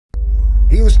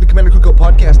Hey, you listen to Commander Cookout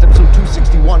Podcast, episode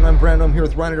 261. I'm Brando. I'm here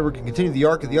with Ryan, and we're going to continue the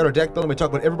arc of the Outer Deck Building. We talk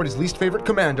about everybody's least favorite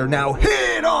commander. Now,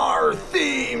 hit our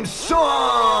theme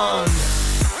song!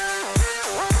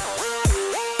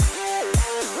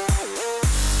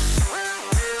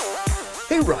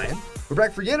 Hey, Ryan. We're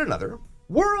back for yet another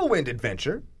whirlwind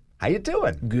adventure. How you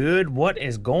doing? Good. What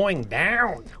is going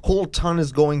down? Whole ton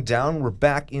is going down. We're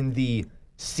back in the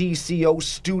CCO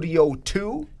Studio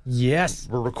 2. Yes.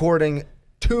 We're recording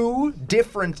 2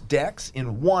 different decks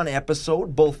in one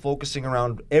episode, both focusing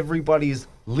around everybody's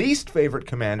least favorite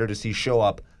commander to see show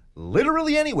up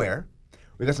literally anywhere.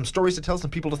 We got some stories to tell,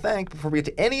 some people to thank. Before we get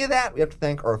to any of that, we have to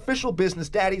thank our official business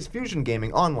daddies,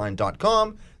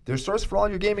 FusionGamingOnline.com. Their source for all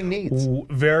your gaming needs. Ooh,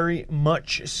 very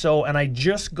much so. And I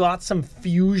just got some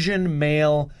Fusion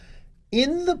mail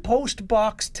in the post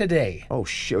box today. Oh,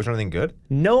 shit. Was there anything good?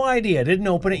 No idea. Didn't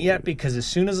open it yet because as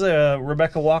soon as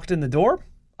Rebecca walked in the door,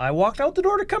 I walked out the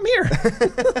door to come here.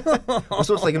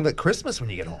 So it's like Christmas when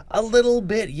you get home. A little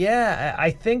bit, yeah. I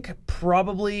think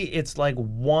probably it's like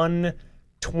one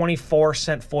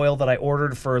 24-cent foil that I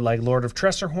ordered for like Lord of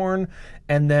Tressorhorn,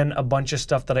 and then a bunch of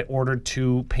stuff that I ordered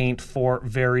to paint for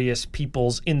various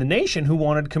peoples in the nation who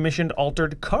wanted commissioned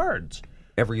altered cards.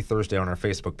 Every Thursday on our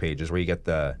Facebook page is where you get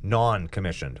the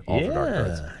non-commissioned altered art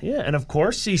cards. Yeah, and of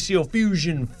course, CCO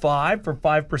Fusion 5 for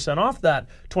 5% off that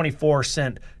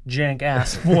 24-cent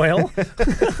jank-ass foil.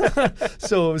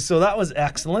 So that was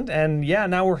excellent, and yeah,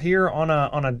 now we're here on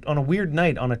a weird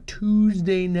night, on a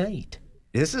Tuesday night.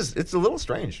 It's a little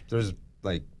strange. There's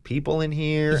like people in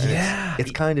here. Yeah.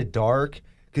 It's kind of dark.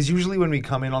 Because usually when we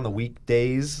come in on the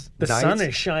weekdays, the sun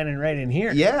is shining right in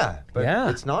here. Yeah, but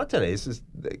it's not today. Does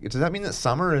that mean that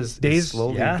summer is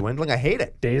slowly dwindling? I hate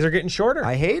it. Days are getting shorter.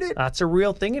 I hate it. That's a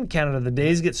real thing in Canada. The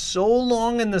days get so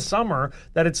long in the summer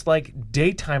that it's like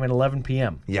daytime at 11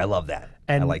 p.m. Yeah, I love that.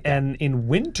 And, I like that. And in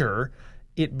winter,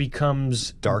 it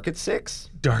becomes dark at 6,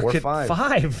 dark or at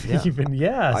 5 yeah. Even.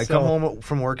 Yeah, I come home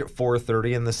from work at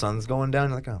 4:30 and the sun's going down.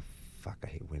 You're like, oh fuck, I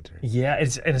hate winter. Yeah,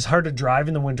 it's hard to drive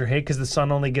in the winter, hey, because the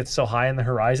sun only gets so high in the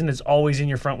horizon. It's always in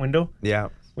your front window. Yeah.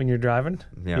 When you're driving.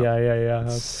 Yeah.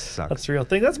 That's the real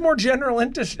thing. That's more general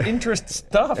interest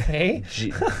stuff, hey.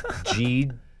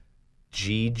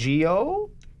 GGO?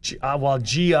 Well,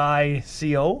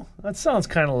 GICO. That sounds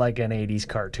kind of like an 80s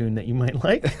cartoon that you might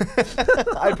like.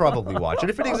 I'd probably watch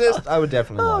it. If it exists, I would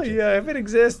definitely watch it. Oh, yeah. If it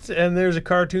exists and there's a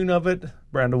cartoon of it,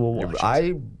 Brando will watch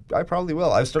it. I probably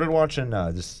will. I started watching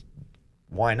this.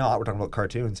 Why not? We're talking about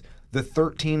cartoons. The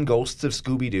 13 Ghosts of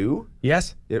Scooby-Doo.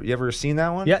 Yes. You ever seen that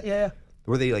one? Yeah.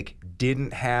 Where they like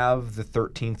didn't have the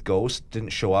 13th ghost,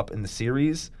 didn't show up in the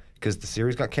series because the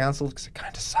series got canceled because it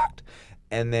kind of sucked.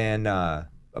 And then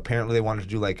apparently they wanted to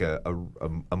do like a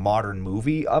modern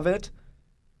movie of it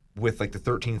with like the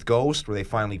 13th ghost where they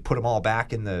finally put them all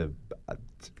back in the... what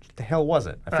the hell was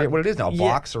it? I forget what it is now. A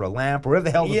box or a lamp or whatever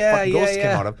the hell the fucking ghosts came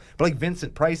out of. But like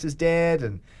Vincent Price is dead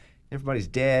and everybody's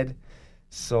dead.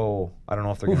 So I don't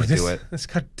know if they're going to do it.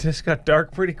 This got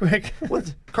dark pretty quick. Well,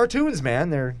 cartoons, man,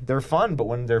 they're fun, but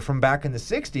when they're from back in the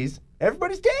 60s,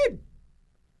 everybody's dead.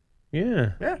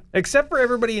 Yeah. Except for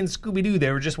everybody in Scooby-Doo,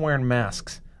 they were just wearing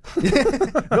masks.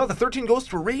 No, the 13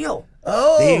 ghosts were real.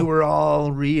 Oh. They were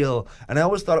all real. And I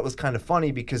always thought it was kind of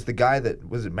funny because the guy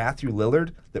was it Matthew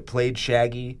Lillard that played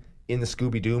Shaggy in the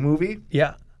Scooby-Doo movie?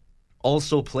 Yeah.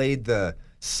 Also played the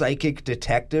psychic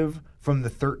detective from the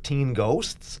 13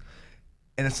 Ghosts.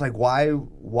 And it's like, why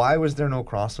was there no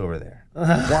crossover there?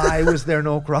 Why was there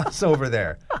no crossover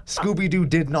there? Scooby-Doo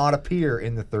did not appear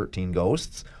in the 13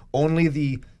 Ghosts. Only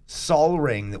the Sol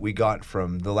Ring that we got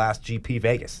from the last GP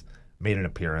Vegas made an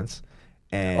appearance.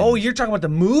 And you're talking about the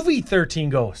movie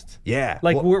 13 Ghosts? Yeah.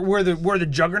 Like where the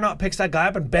Juggernaut picks that guy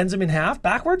up and bends him in half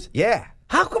backwards? Yeah.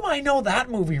 How come I know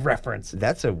that movie reference?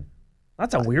 That's a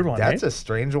weird one. That's a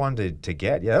strange one to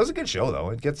get. Yeah, that was a good show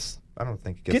though. I don't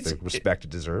think it gets the respect it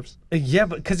deserves. Yeah,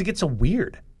 but because it gets so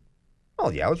weird. Oh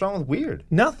yeah, what's wrong with weird?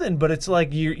 Nothing, but it's like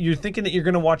you're thinking that you're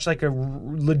going to watch like a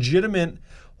legitimate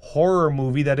horror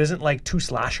movie that isn't like too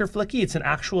slasher flicky. It's an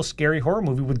actual scary horror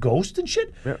movie with ghosts and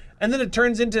shit. Yeah. And then it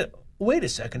turns into, wait a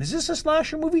second, is this a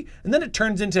slasher movie? And then it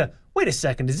turns into, wait a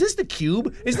second, is this the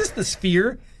cube? Is this the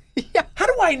sphere? Yeah. How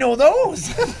do I know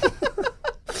those?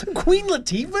 Queen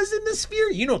Latifah's in the sphere?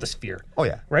 You know the sphere. Oh,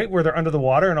 yeah. Right? Where they're under the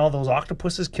water and all those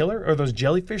octopuses kill her, or those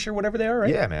jellyfish or whatever they are,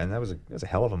 right? Yeah, man. That was a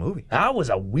hell of a movie. That was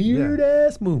a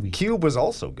weird-ass movie. Cube was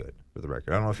also good, for the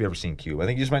record. I don't know if you've ever seen Cube. I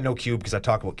think you just might know Cube because I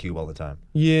talk about Cube all the time.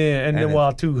 Yeah, and then,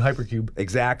 too, Hypercube.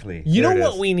 Exactly. You know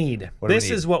what we need?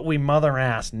 This is what we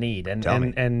mother-ass need.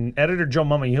 And Editor Joe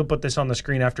Mummy, he'll put this on the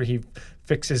screen after he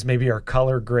fixes maybe our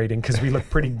color grading because we look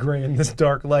pretty gray in this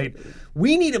dark light.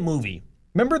 We need a movie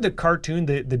Remember the cartoon,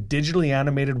 the digitally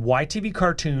animated YTV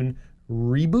cartoon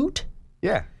Reboot?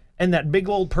 Yeah. And that big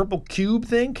old purple cube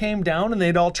thing came down and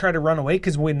they'd all try to run away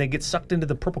because when they get sucked into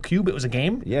the purple cube, it was a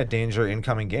game? Yeah, danger,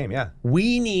 incoming game, yeah.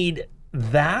 We need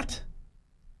that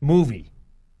movie.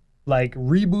 Like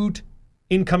Reboot,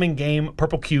 incoming game,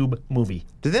 purple cube movie.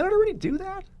 Did they not already do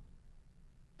that?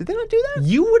 Did they not do that?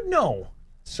 You would know.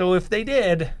 So if they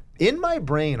did... In my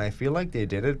brain, I feel like they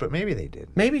did it, but maybe they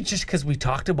didn't. Maybe just because we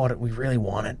talked about it, we really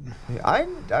want it. I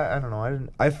don't know.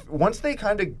 Once they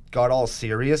kind of got all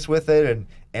serious with it, and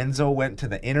Enzo went to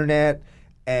the internet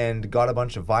and got a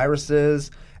bunch of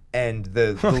viruses, and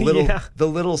the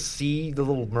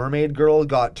little mermaid girl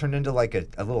got turned into like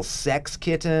a little sex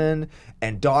kitten,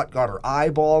 and Dot got her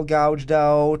eyeball gouged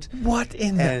out. What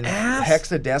in the ass?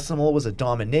 Hexadecimal was a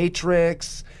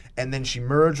dominatrix. And then she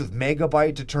merged with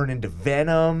Megabyte to turn into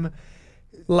Venom.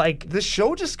 Like, the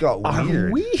show just got weird.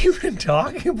 Are we even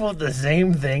talking about the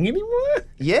same thing anymore?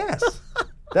 Yes.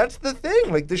 That's the thing.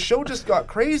 Like, the show just got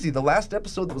crazy. The last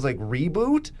episode that was like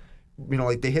Reboot, you know,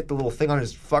 like they hit the little thing on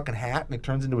his fucking hat and it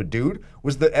turns into a dude,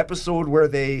 was the episode where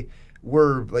they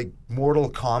were like Mortal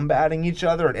Kombating each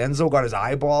other and Enzo got his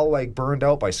eyeball like burned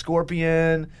out by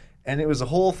Scorpion. And it was a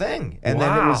whole thing. And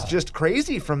then it was just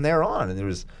crazy from there on. And there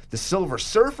was the Silver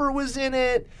Surfer was in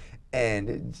it.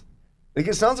 And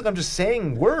it sounds like I'm just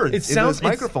saying words in this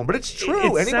microphone. But it's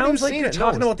true. It sounds like you're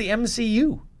talking about the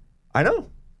MCU. I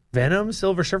know. Venom,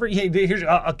 Silver Surfer. Yeah, here's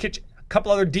a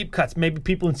couple other deep cuts. Maybe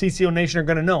people in CCO Nation are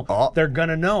going to know. Oh. They're going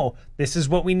to know. This is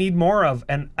what we need more of.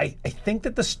 And I think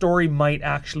that the story might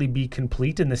actually be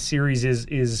complete. And the series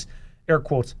is air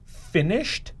quotes,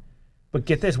 finished. But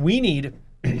get this. We need...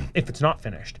 if it's not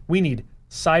finished, we need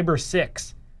Cyber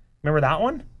 6. Remember that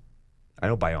one? I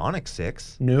know Bionic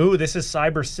 6. No, this is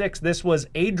Cyber 6. This was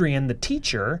Adrian, the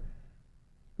teacher,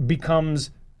 becomes...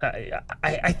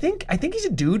 I think he's a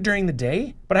dude during the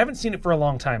day, but I haven't seen it for a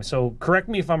long time. So correct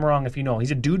me if I'm wrong if you know. He's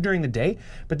a dude during the day,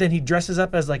 but then he dresses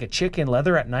up as like a chick in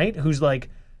leather at night who's like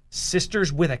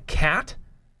sisters with a cat.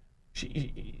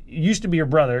 She used to be her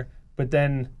brother, but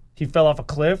then... he fell off a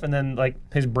cliff, and then like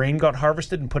his brain got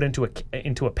harvested and put into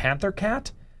a panther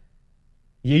cat.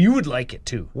 Yeah, you would like it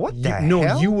too. What the hell?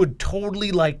 No, you would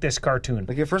totally like this cartoon.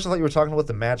 Like at first, I thought you were talking about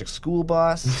the Magic School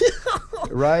Bus,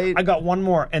 right? I got one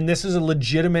more, and this is a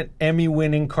legitimate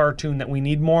Emmy-winning cartoon that we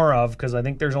need more of because I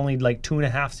think there's only like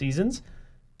 2.5 seasons.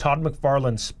 Todd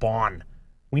McFarlane's Spawn.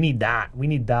 We need that. We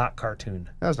need that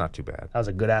cartoon. That was not too bad. That was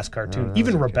a good ass cartoon.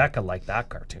 Even Rebecca liked that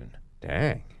cartoon.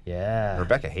 Dang. Yeah.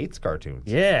 Rebecca hates cartoons.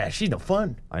 Yeah, she's no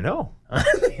fun. I know.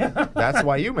 That's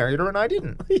why you married her and I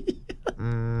didn't.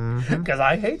 Because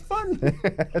I hate fun.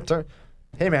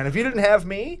 Hey, man, if you didn't have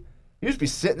me, you'd just be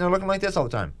sitting there looking like this all the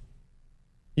time.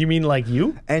 You mean like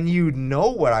you? And you'd know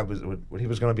what he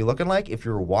was going to be looking like if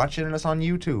you were watching us on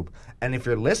YouTube. And if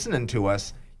you're listening to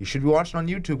us, you should be watching on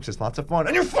YouTube because it's lots of fun.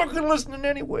 And you're fucking listening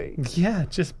anyway. Yeah,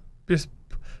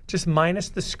 just minus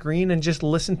the screen and just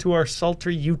listen to our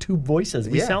sultry YouTube voices.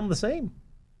 We sound the same.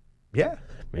 Yeah.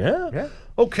 Yeah.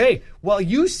 Okay. Well,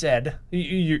 you said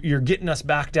you're getting us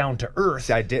back down to earth.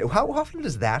 See, I did. How often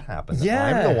does that happen? Yeah.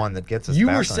 I'm the one that gets us You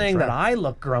back were on saying track. that I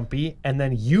look grumpy, and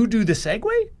then you do the segue?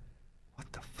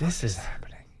 What the fuck is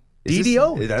happening?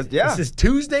 DDO. This is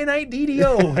Tuesday night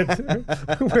DDO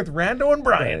with Brando and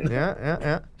Brian.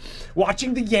 Yeah.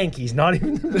 Watching the Yankees, not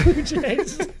even the Blue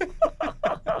Jays.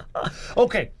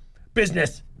 Okay.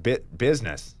 Business.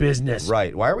 Business.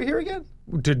 Right. Why are we here again?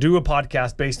 To do a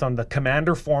podcast based on the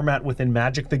Commander format within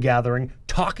Magic the Gathering,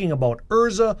 talking about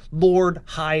Urza, Lord,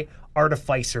 High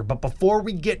Artificer. But before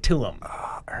we get to him...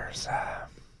 Urza.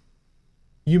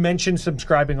 You mentioned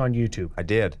subscribing on YouTube. I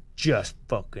did. Just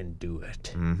fucking do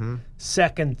it. Mm-hmm.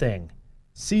 Second thing,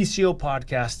 CCO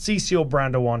Podcast, CCO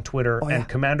Brando on Twitter, and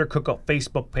Commander Cookout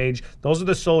Facebook page. Those are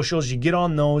the socials. You get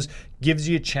on those, gives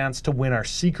you a chance to win our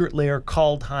Secret Lair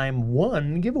Call Time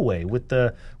 1 giveaway with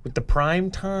the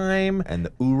Prime Time. And the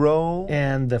Uro.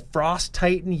 And the Frost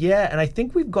Titan, yeah. And I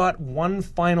think we've got one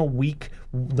final week,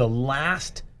 the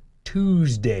last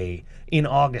Tuesday in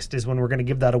August is when we're going to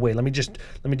give that away. Let me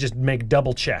just make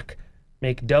double check.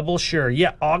 Make double sure.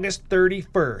 Yeah, August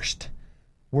 31st.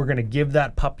 We're going to give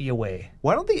that puppy away.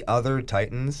 Why don't the other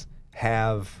Titans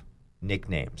have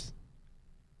nicknames?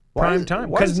 Prime Time.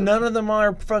 Because none of them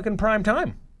are fucking Prime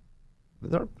Time.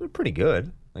 They're pretty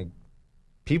good. Like,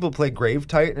 people play Grave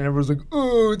Titan and everyone's like,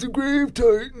 oh, it's a Grave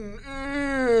Titan.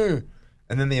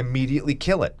 And then they immediately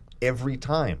kill it every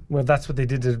time. Well, that's what they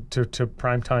did to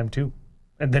Prime Time too.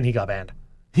 And then he got banned.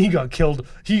 He got killed.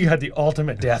 He had the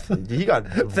ultimate death. He got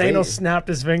Thanos snapped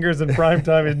his fingers in Prime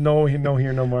Time and no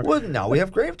here, no more. Well, now we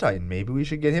have Grave Titan. Maybe we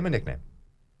should get him a nickname.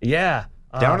 Yeah.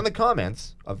 Down in the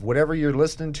comments of whatever you're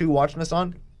listening to, watching us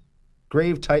on,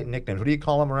 Grave Titan nicknames. What do you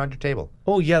call them around your table?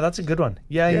 Oh, yeah, that's a good one.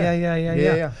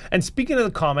 Yeah. And speaking of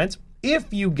the comments,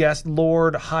 if you guessed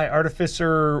Lord High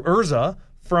Artificer Urza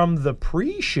from the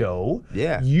pre-show,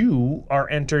 you are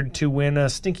entered to win a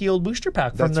stinky old booster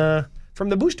pack from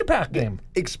the booster pack game.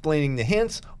 Explaining the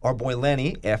hints, our boy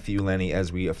Lenny, F.U. Lenny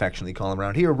as we affectionately call him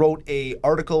around here, wrote a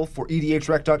article for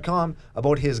EDHrec.com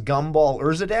about his Gumball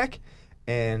Urza deck,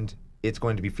 and it's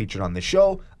going to be featured on the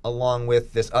show, along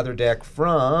with this other deck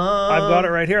from... I've got it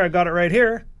right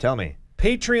here. Tell me.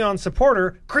 Patreon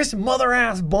supporter, Chris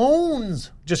Mother-Ass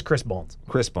Bones. Just Chris Bones.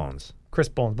 Chris Bones.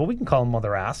 But we can call him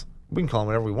Mother-Ass. We can call him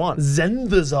whatever we want.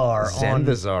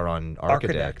 Zendazar on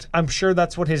Architect. I'm sure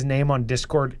that's what his name on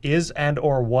Discord is and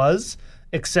or was,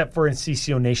 except for in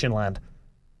CCO Nation land.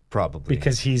 Probably.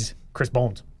 Because he's Chris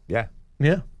Bones. Yeah.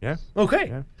 Okay.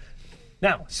 Yeah.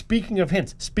 Now, speaking of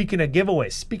hints, speaking of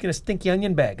giveaways, speaking of stinky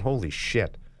onion bag. Holy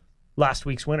shit. Last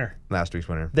week's winner.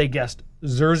 They guessed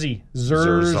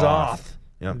Zurzoth.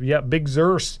 Yeah, Big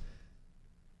Zurs.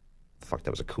 Fuck, that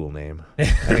was a cool name.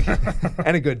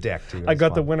 And a good deck, too. I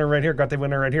got the winner right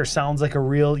here. Sounds like a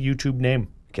real YouTube name.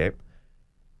 Okay.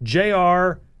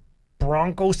 JR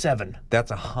Bronco 7.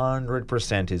 That's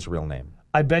 100% his real name.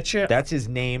 I bet you. That's his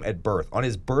name at birth, on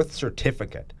his birth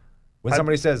certificate. When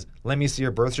somebody says, let me see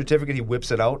your birth certificate, he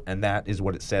whips it out, and that is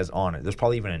what it says on it. There's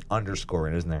probably even an underscore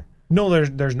in it, isn't there? No,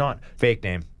 there's not. Fake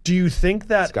name. Do you think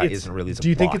that this guy isn't really Do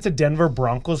you think it's a Denver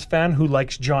Broncos fan who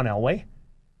likes John Elway?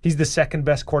 He's the second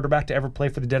best quarterback to ever play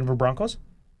for the Denver Broncos?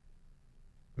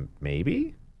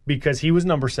 Maybe. Because he was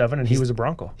number 7 and he was a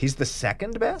Bronco. He's the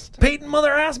second best? Peyton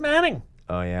Mother-Ass Manning.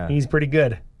 Oh, yeah. He's pretty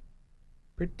good.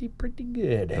 Pretty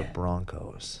good. The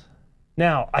Broncos.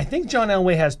 Now, I think John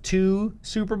Elway has 2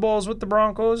 Super Bowls with the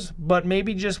Broncos, but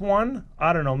maybe just 1.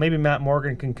 I don't know. Maybe Matt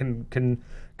Morgan can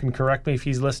correct me if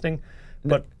he's listening.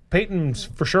 But Peyton's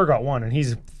for sure got 1, and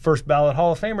he's first ballot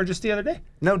Hall of Famer just the other day.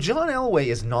 Now, John Elway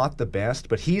is not the best,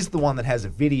 but he's the one that has a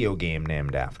video game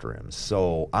named after him.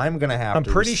 So I'm going to have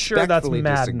to pretty sure that's respectfully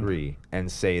Madden. disagree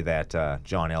and say that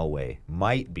John Elway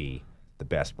might be the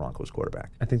best Broncos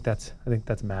quarterback. I think that's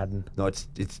Madden. No, it's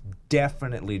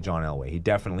definitely John Elway. He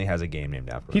definitely has a game named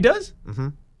after him. He does? Mm-hmm.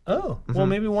 Oh, well,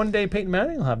 maybe one day Peyton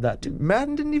Manning will have that too.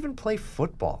 Madden didn't even play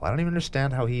football. I don't even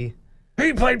understand how he...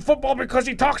 He played football because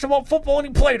he talks about football and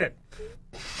he played it.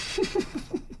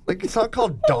 Like, it's not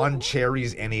called Don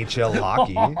Cherry's NHL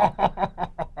hockey.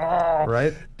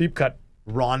 Right? Deep cut.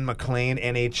 Ron McLean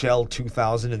NHL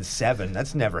 2007.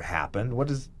 That's never happened. What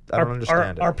is... I don't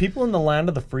understand it. Are people in the land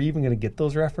of the free even going to get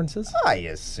those references? I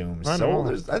assume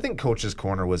so. I think Coach's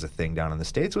Corner was a thing down in the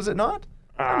States, was it not?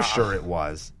 I'm sure it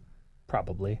was.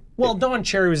 Probably. Well, Don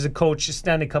Cherry was a coach, a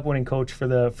Stanley Cup winning coach for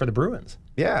the Bruins.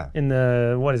 Yeah. In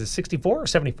the, 64 or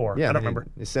 74? Yeah, I don't remember.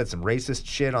 He said some racist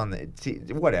shit on the...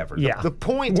 Whatever. Yeah. The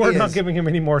point We're not giving him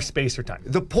any more space or time.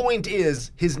 The point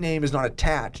is, his name is not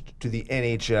attached to the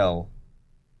NHL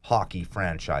hockey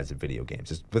franchise of video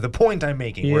games. But the point I'm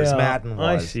making, whereas Madden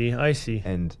was... I see.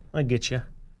 And I get you.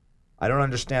 I don't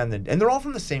understand that. And they're all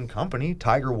from the same company.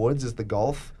 Tiger Woods is the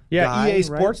golf guy, EA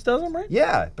Sports does them, right?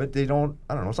 Yeah, but they don't...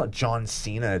 I don't know. It's not John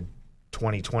Cena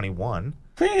 2021.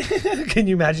 Can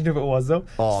you imagine if it was, though?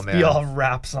 Oh, man. You all have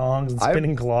rap songs and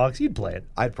spinning clocks. You'd play it.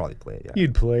 I'd probably play it, yeah.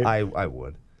 You'd play it. I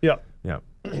would. Yeah. Yeah.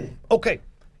 Okay.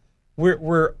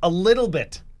 We're a little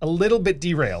bit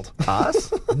derailed.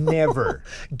 Us? Never.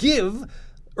 Give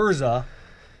Urza...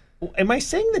 Am I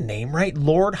saying the name right?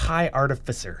 Lord High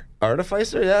Artificer.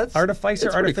 Artificer? Yeah. Artificer.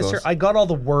 Close. I got all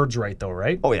the words right, though,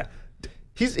 right? Oh, yeah.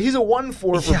 He's a 1/4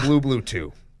 for Blue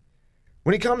 2.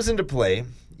 When he comes into play,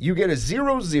 you get a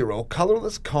 0/0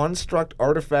 colorless construct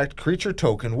artifact creature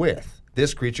token with.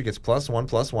 This creature gets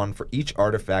 +1/+1 for each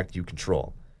artifact you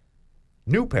control.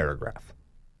 New paragraph.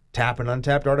 Tap an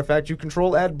untapped artifact you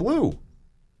control, add blue.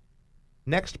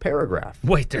 Next paragraph.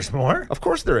 Wait, there's more? Of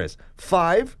course there is.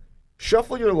 5.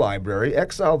 Shuffle your library,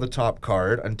 exile the top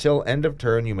card. Until end of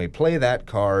turn, you may play that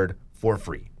card for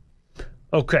free.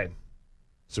 Okay.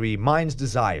 So he mines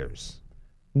desires.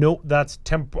 Nope, that's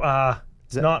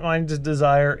not Mind's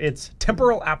Desire. It's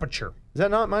Temporal Aperture. Is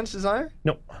that not Mind's Desire?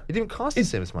 No. It didn't cost the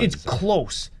same as Mind's Desire. It's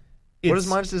close. What does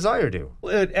Mind's Desire do?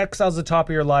 It exiles the top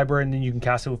of your library and then you can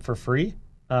cast it for free.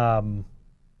 Storm.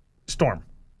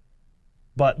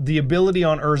 But the ability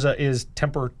on Urza is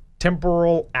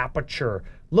Temporal Aperture.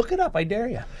 Look it up, I dare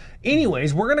you.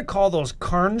 Anyways, we're going to call those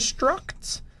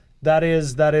constructs. That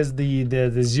is the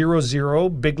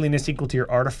 0/0 bigliness equal to your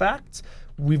artifacts.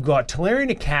 We've got Tolarian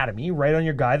Academy right on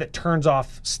your guy that turns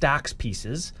off stax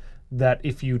pieces. that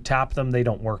if you tap them, they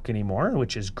don't work anymore,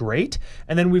 which is great.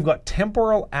 And then we've got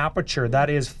Temporal Aperture. That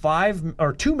is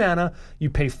 2 mana. You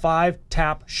pay 5,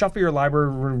 tap, shuffle your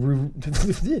library,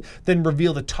 then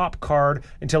reveal the top card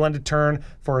until end of turn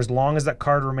for as long as that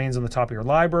card remains on the top of your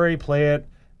library. Play it,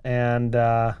 and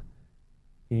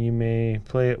you may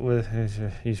play it with...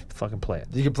 You fucking play it.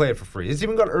 You can play it for free. It's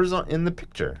even got Urza in the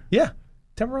picture. Yeah,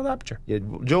 Temporal Aperture. Yeah,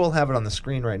 Joe will have it on the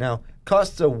screen right now.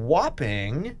 Costs a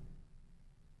whopping...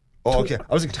 Oh, okay.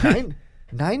 I was like,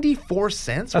 94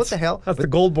 cents? What the hell? That's the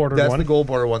gold border one. That's the gold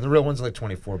border one. The real one's like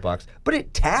 $24. But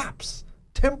it taps.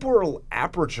 Temporal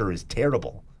Aperture is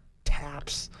terrible.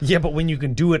 Taps. Yeah, but when you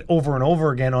can do it over and over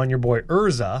again on your boy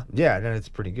Urza... Yeah, then it's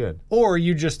pretty good. Or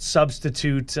you just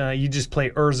substitute, you just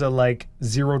play Urza like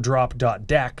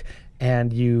 0-drop.deck,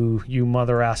 and you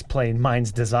mother ass play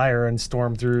Mind's Desire and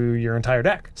storm through your entire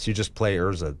deck. So you just play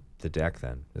Urza the deck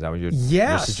then? Is that what you're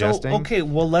suggesting? So, okay,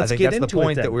 well, let's get into it. I think that's the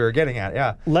point that we were getting at,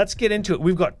 yeah. Let's get into it.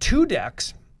 We've got 2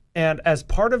 decks, and as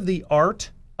part of the art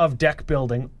of deck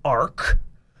building arc,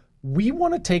 we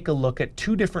want to take a look at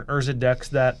 2 different Urza decks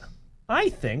that I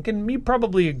think, and me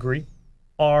probably agree,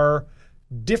 are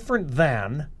different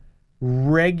than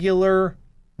regular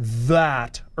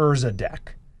THAT Urza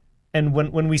deck. And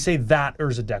when we say THAT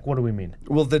Urza deck, what do we mean?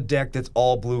 Well, the deck that's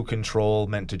all blue control,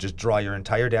 meant to just draw your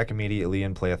entire deck immediately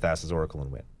and play a Thassa's Oracle and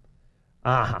win.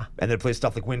 Uh-huh. And then play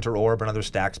stuff like Winter Orb and other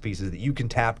stax pieces that you can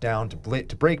tap down to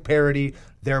break parity,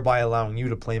 thereby allowing you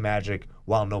to play Magic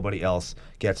while nobody else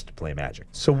gets to play Magic.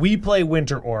 So we play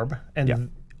Winter Orb, and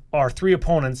our 3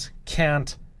 opponents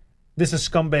can't... This is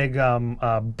Scumbag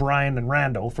Brian and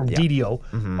Rando from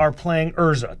DDO are playing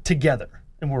Urza together.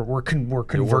 And we're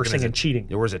conversing and cheating.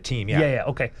 We're as a team, yeah. Yeah,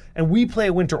 okay. And we play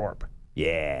a Winter Orb.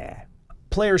 Yeah.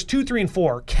 Players 2, 3, and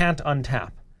 4 can't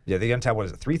untap. Yeah, they untap, what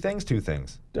is it, 3 things? 2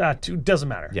 things? 2, doesn't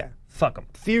matter. Yeah. Fuck them.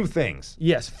 Few things.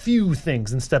 Yes, few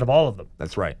things instead of all of them.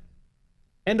 That's right.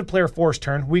 End of player 4's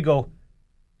turn, we go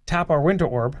tap our Winter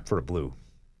Orb. For a blue.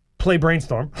 Play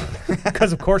Brainstorm.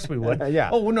 Because of course we would. Yeah.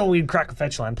 Oh, no, we'd crack a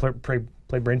fetch line,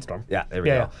 play Brainstorm. Yeah, there we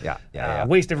go. Yeah.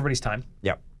 Waste everybody's time.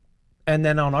 Yeah. And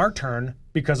then on our turn,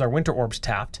 because our Winter Orb's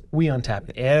tapped, we untap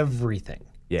everything.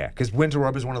 Yeah, because Winter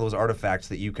Orb is one of those artifacts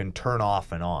that you can turn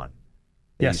off and on.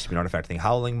 There used to be an artifact thing,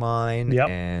 Howling Mine,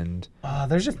 and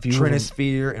there's a few.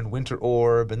 Trinisphere and Winter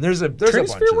Orb, and there's a bunch of them.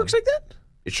 Trinisphere works like that?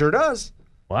 It sure does.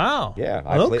 Wow. Yeah,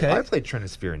 I played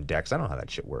Trinisphere in decks. I don't know how that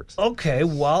shit works. Okay,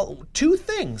 well, 2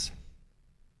 things.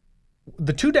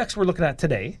 The 2 decks we're looking at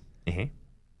today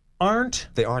aren't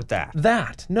that.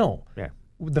 That, no. Yeah.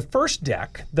 The first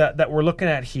deck that we're looking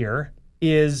at here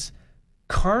is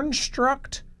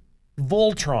Construct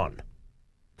Voltron.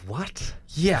 What?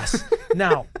 Yes.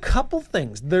 Now, couple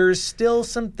things. There's still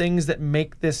some things that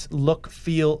make this look,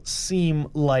 feel, seem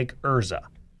like Urza.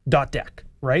 .deck,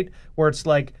 right? Where it's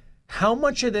like, how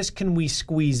much of this can we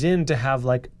squeeze in to have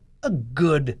like a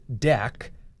good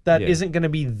deck that isn't going to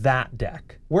be that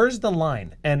deck? Where's the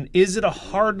line? And is it a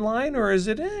hard line or is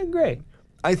it gray?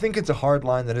 I think it's a hard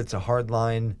line that it's a hard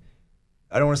line.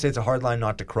 I don't want to say it's a hard line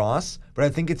not to cross, but I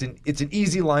think it's an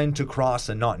easy line to cross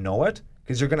and not know it.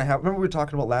 Because you're going to have, remember we were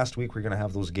talking about last week, we're going to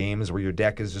have those games where your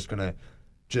deck is just going to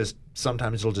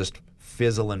sometimes it'll just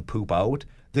fizzle and poop out.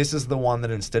 This is the one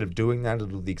that instead of doing that, it'll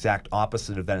do the exact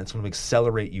opposite of that. It's going to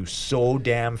accelerate you so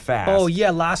damn fast. Oh, yeah,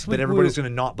 last week that everybody's going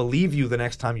to not believe you the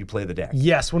next time you play the deck.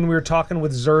 Yes, when we were talking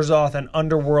with Zerzoth and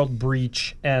Underworld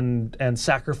Breach and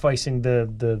sacrificing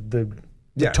the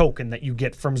token that you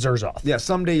get from Zerzoth. Yeah,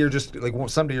 someday you're just going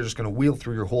to wheel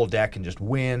through your whole deck and just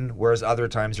win, whereas other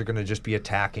times you're going to just be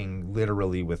attacking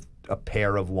literally with a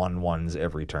pair of 1/1s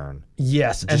every turn.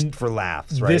 Yes, just and for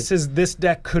laughs, right? This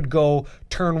deck could go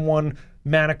turn 1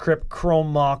 Mana Crypt,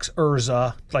 Chrome Mox,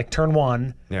 Urza, like turn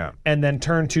 1. Yeah. And then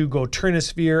turn 2 go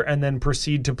Trinisphere and then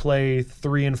proceed to play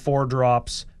 3 and 4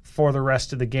 drops for the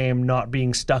rest of the game, not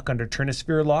being stuck under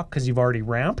Trinisphere lock because you've already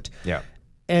ramped. Yeah.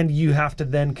 And you have to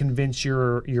then convince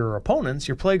your opponents,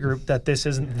 your play group, that this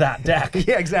isn't that deck.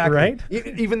 Yeah, exactly. Right?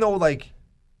 Even though, like,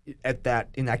 in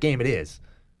that game it is,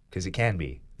 because it can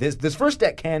be. This first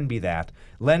deck can be that.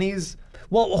 Lenny's...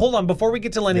 Well, hold on. Before we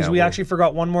get to Lenny's, we actually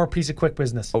forgot one more piece of quick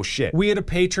business. Oh, shit. We had a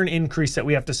patron increase that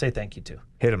we have to say thank you to.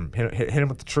 Hit him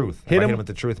with the truth. Hit him with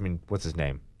the truth. I mean, what's his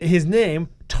name? His name,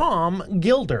 Tom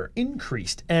Gilder,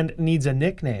 increased and needs a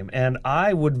nickname. And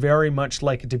I would very much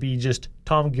like it to be just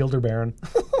Tom Gilderbaron.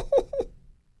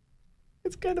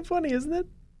 It's kind of funny, isn't it?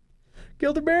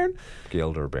 Gilderbaron?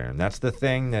 Gilderbaron. That's the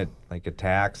thing that like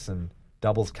attacks and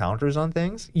doubles counters on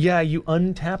things? Yeah, you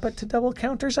untap it to double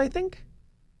counters, I think.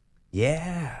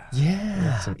 Yeah.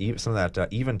 Yeah. Some of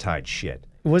that Eventide shit.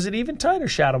 Was it Eventide or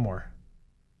Shadowmoor?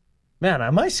 Man,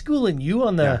 am I schooling you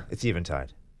on the... Yeah, it's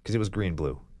eventide because it was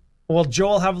green-blue. Well, Joe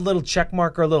will have a little check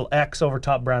mark or a little X over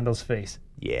top Brando's face.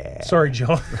 Yeah. Sorry,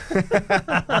 Joe.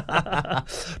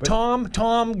 Tom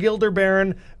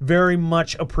Gilderbaron, very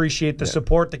much appreciate the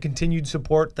support, the continued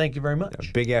support. Thank you very much.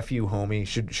 Yeah, big F you, homie.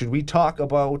 Should we talk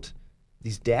about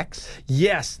these decks?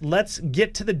 Yes, let's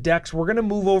get to the decks. We're going to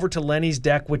move over to Lenny's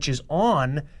deck, which is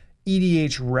on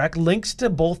EDH Rec. Links to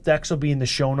both decks will be in the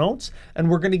show notes, and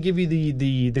we're going to give you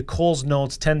the Cole's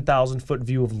Notes 10,000-foot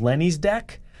view of Lenny's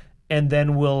deck, and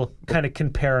then we'll kind of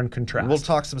compare and contrast. We'll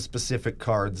talk some specific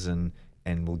cards and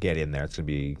we'll get in there. It's gonna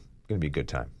be a good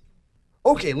time.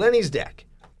 Okay, Lenny's deck.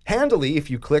 Handily,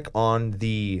 if you click on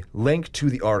the link to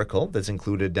the article that's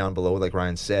included down below, like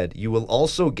Ryan said, you will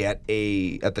also get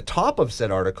at the top of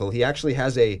said article, he actually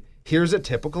has here's a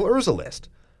typical Urza list.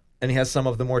 And he has some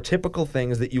of the more typical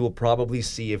things that you will probably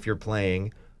see if you're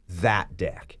playing that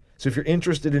deck. So if you're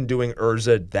interested in doing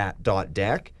Urza that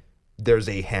deck, there's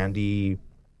a handy,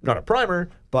 not a primer,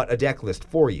 but a deck list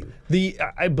for you.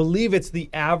 I believe it's the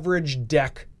average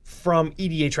deck from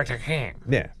EDH Rec.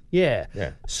 Yeah.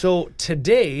 Yeah. So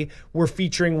today we're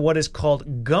featuring what is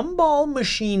called Gumball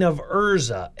Machine of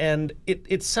Urza. And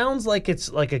it sounds like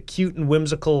it's like a cute and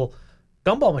whimsical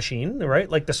gumball machine,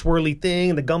 right? Like the swirly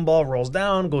thing, the gumball rolls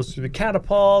down, goes through the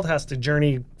catapult, has to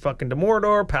journey fucking to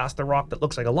Mordor, past the rock that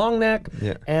looks like a long neck,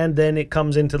 and then it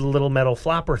comes into the little metal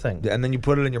flapper thing. Yeah, and then you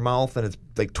put it in your mouth and it's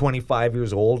like 25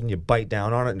 years old and you bite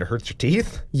down on it and it hurts your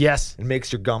teeth. Yes. It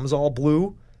makes your gums all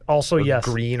blue. Also, yes.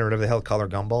 Green or whatever the hell color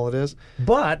gumball it is.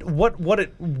 But what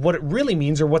it really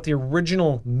means, or what the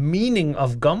original meaning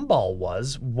of gumball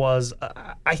was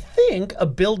I think a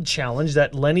build challenge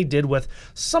that Lenny did with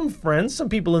some friends, some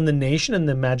people in the nation and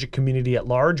the Magic community at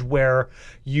large, where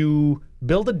you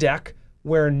build a deck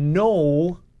where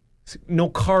no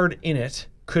card in it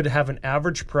could have an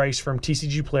average price from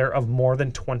TCG Player of more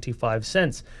than 25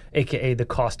 cents, aka the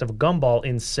cost of a gumball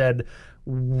in said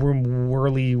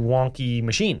whirly wonky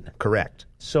machine. Correct.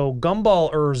 So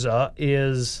Gumball Urza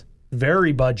is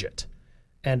very budget,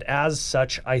 and as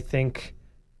such, I think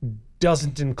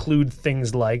doesn't include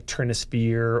things like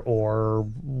Trinisphere or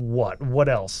what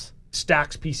else?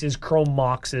 Stax pieces, Chrome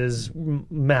Moxes,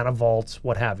 Mana Vaults,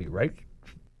 what have you, right?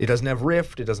 It doesn't have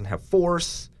Rift. It doesn't have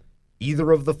Force. Either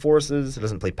of the forces. It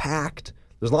doesn't play Pact.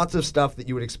 There's lots of stuff that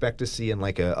you would expect to see in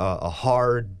like a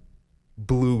hard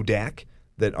blue deck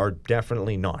that are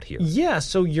definitely not here. Yeah,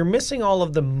 so you're missing all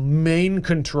of the main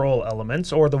control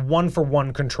elements, or the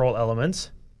one-for-one control elements,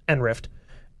 and Rift,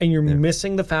 and you're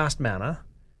missing the fast mana,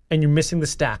 and you're missing the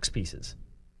Stax pieces.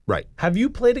 Right. Have you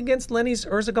played against Lenny's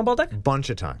Urza Gumball deck? Bunch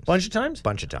of times. Bunch of times?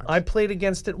 Bunch of times. I played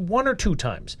against it 1 or 2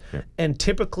 times, and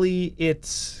typically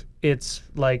it's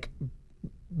like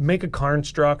make a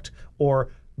construct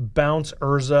or bounce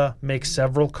Urza, make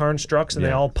several constructs, and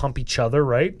they all pump each other,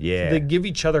 right? Yeah. They give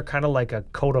each other kind of like a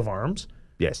coat of arms.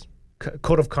 Yes.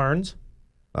 Coat of Carns.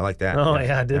 I like that. Oh,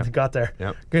 yeah, I did. Got there.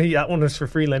 Yep. That one was for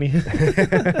free, Lenny.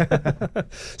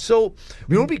 So,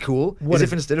 you know what would be cool? Is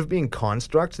if instead of being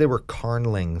constructs, they were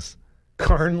Karnlings.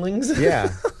 Karnlings?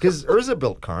 Yeah. Because Urza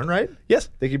built Karn, right? Yes.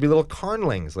 They could be little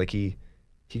Karnlings. Like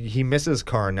he misses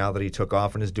Karn now that he took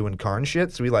off and is doing Karn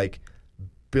shit, so he like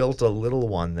built a little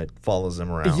one that follows him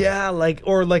around. Yeah, like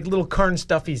little Karn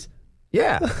stuffies.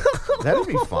 Yeah, that'd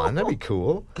be fun. That'd be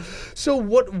cool. So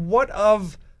what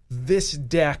of this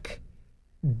deck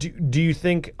do you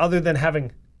think, other than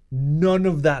having none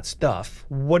of that stuff,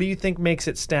 what do you think makes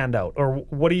it stand out? Or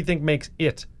what do you think makes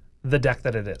it the deck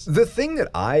that it is? The thing that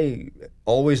I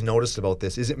always noticed about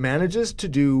this is it manages to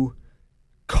do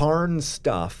Karn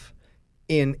stuff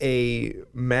in a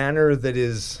manner that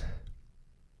is...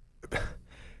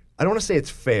 I don't want to say it's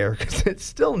fair, because it's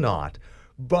still not,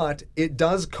 but it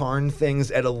does Karn things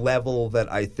at a level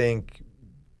that I think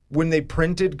when they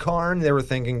printed Karn, they were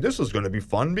thinking, this is going to be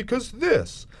fun because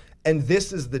this. And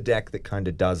this is the deck that kind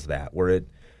of does that, where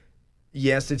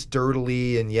yes, it's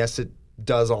dirtily, and yes, it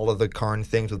does all of the Karn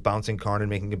things with bouncing Karn and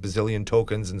making a bazillion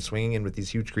tokens and swinging in with these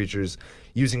huge creatures,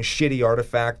 using shitty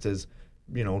artifacts as,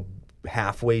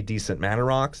 halfway decent mana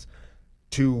rocks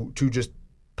to just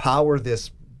power this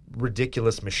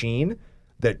ridiculous machine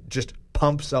that just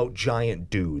pumps out giant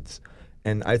dudes.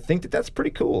 And I think that that's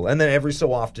pretty cool. And then every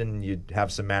so often you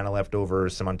have some mana left over,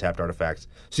 some untapped artifacts,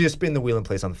 so you spin the wheel and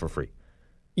play something for free.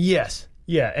 Yes.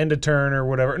 Yeah, end of turn or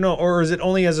whatever. No, or is it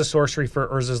only as a sorcery for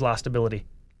Urza's last ability?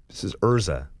 This is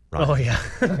Urza, right? Oh, yeah.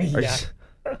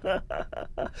 Yeah.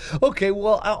 Okay,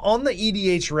 well, on the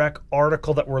EDH Rec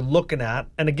article that we're looking at,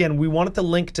 and again, we wanted to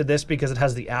link to this because it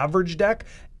has the average deck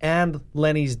and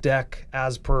Lenny's deck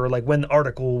as per like when the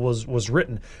article was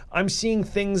written. I'm seeing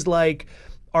things like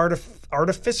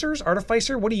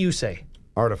Artificer, what do you say?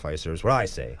 Artificer is what I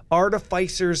say.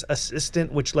 Artificer's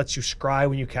Assistant, which lets you scry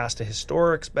when you cast a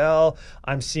historic spell.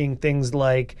 I'm seeing things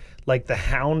like the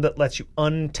Hound that lets you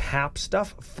untap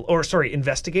stuff,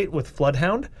 investigate with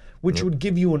Floodhound, which would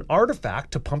give you an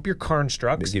artifact to pump your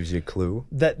constructs. It gives you a clue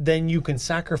that then you can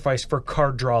sacrifice for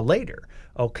card draw later.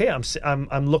 Okay,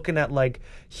 I'm looking at like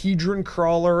Hedron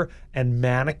Crawler and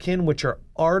Mannequin, which are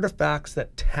artifacts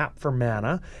that tap for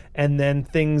mana, and then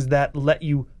things that let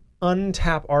you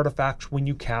untap artifacts when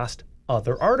you cast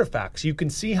other artifacts. You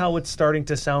can see how it's starting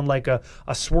to sound like a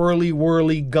swirly,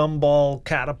 whirly, gumball,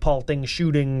 catapulting,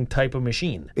 shooting type of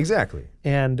machine. Exactly.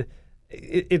 And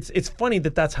it's funny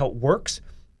that that's how it works,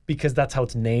 because that's how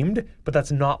it's named, but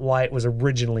that's not why it was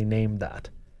originally named that.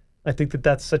 I think that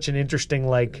that's such an interesting,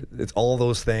 like... It's all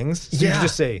those things. So Yeah. you can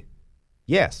just say,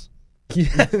 yes.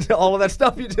 Yeah. All of that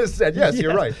stuff you just said. Yes,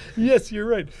 you're right. Yes, you're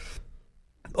right.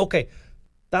 Okay,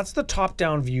 that's the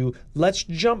top-down view. Let's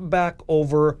jump back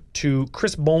over to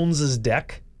Chris Bones'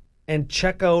 deck and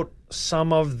check out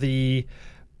some of the...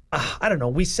 I don't know.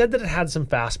 We said that it had some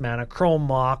fast mana, Chrome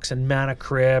Mox and Mana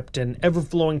Crypt and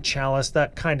Everflowing Chalice.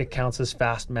 That kind of counts as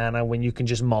fast mana when you can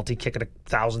just multi-kick it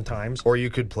 1,000 times. Or you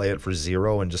could play it for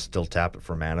 0 and just still tap it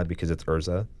for mana because it's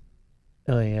Urza.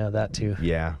 Oh, yeah, that too.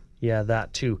 Yeah. Yeah,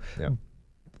 that too. Yeah.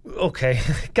 Okay.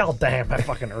 God damn, my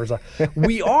fucking Urza.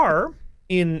 We are...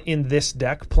 In this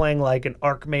deck, playing like an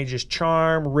Archmage's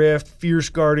Charm, Rift, Fierce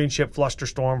Guardianship,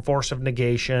 Flusterstorm, Force of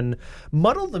Negation,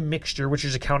 Muddle the Mixture, which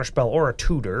is a counterspell or a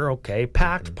tutor, okay,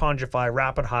 Pact, Pongify,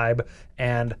 Rapid Hive,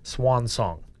 and Swan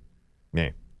Song. Yeah.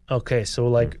 Okay, so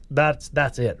like that's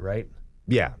it, right?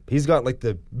 Yeah. He's got like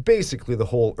basically the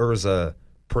whole Urza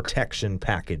protection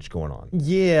package going on.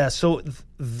 Yeah, so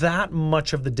that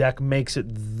much of the deck makes it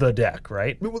the deck,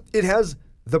 right? It has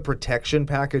the protection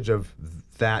package of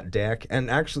that deck, and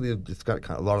actually it's got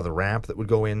kind of a lot of the ramp that would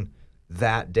go in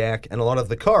that deck and a lot of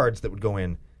the cards that would go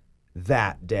in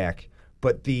that deck.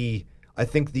 But I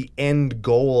think the end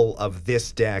goal of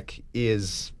this deck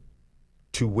is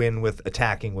to win with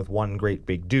attacking with one great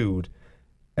big dude,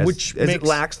 it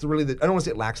lacks I don't want to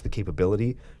say it lacks the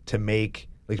capability to make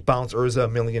like bounce Urza a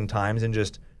million times and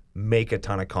just make a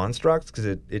ton of constructs, because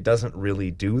it doesn't really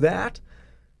do that.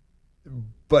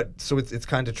 But so it's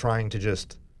kind of trying to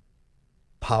just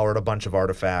powered a bunch of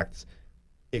artifacts,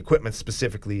 equipment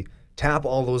specifically, tap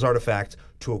all those artifacts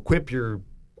to equip your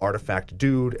artifact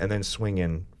dude, and then swing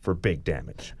in for big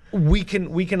damage. We can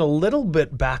a little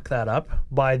bit back that up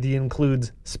by the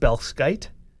includes Spellskite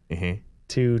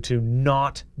to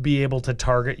not be able to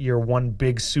target your one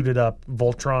big suited up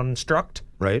Voltron struct.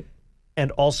 Right.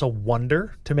 And also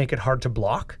Wonder to make it hard to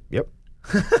block. Yep.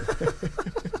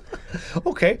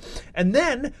 Okay. And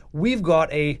then we've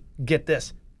got get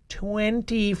this,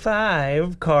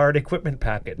 25 card equipment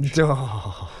package.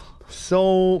 Oh.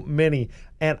 So many.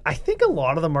 And I think a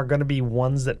lot of them are going to be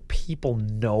ones that people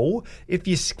know. If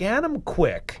you scan them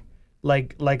quick,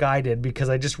 like I did, because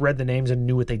I just read the names and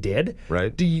knew what they did.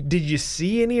 Right. Did you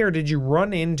see any, or did you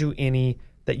run into any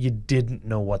that you didn't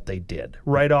know what they did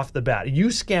right off the bat?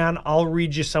 You scan, I'll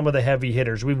read you some of the heavy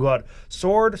hitters. We've got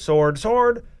Sword,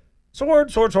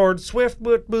 Swift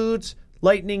Boots,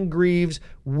 Lightning Greaves,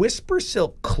 Whisper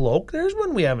Silk Cloak. There's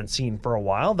one we haven't seen for a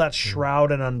while. That's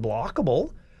Shroud and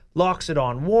Unblockable.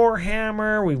 Loxodon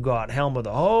Warhammer. We've got Helm of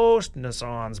the Host,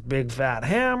 Nassan's Big Fat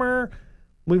Hammer.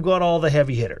 We've got all the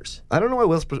heavy hitters. I don't know why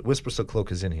Whisper Silk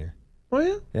Cloak is in here. Oh,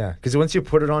 yeah? Yeah, because once you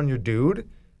put it on your dude,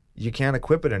 you can't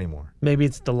equip it anymore. Maybe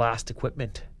it's the last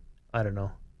equipment. I don't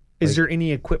know. Is there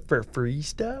any equip for free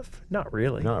stuff? Not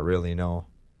really. Not really, no.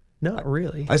 Not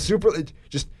really.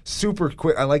 Just super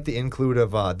quick. I like the include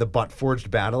of the butt forged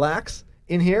battle axe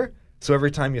in here. So every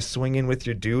time you swing in with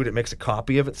your dude, it makes a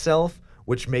copy of itself,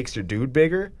 which makes your dude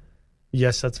bigger.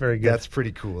 Yes, that's very good. That's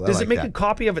pretty cool. Does it make a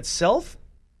copy of itself,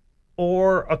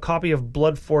 or a copy of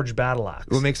blood forged battle axe?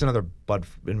 Well, it makes another butt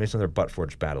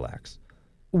forged battle axe,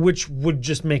 which would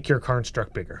just make your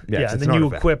construct bigger. Yeah, and then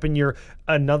you equip, and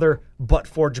another butt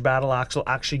forged battle axe will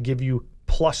actually give you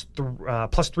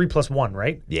 +3/+1,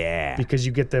 right? Yeah. Because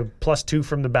you get the +2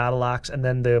 from the battle axe, and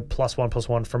then the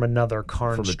 +1/+1 from another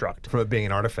construct. From it being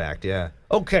an artifact, yeah.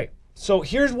 Okay, so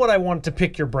here's what I wanted to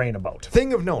pick your brain about.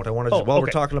 Thing of note, I wanted to, we're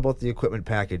talking about the equipment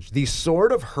package, the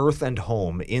Sword of Hearth and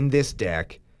Home in this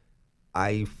deck,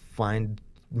 I find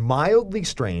mildly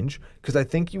strange, because I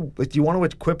think you want to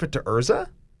equip it to Urza?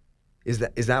 Is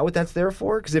that what that's there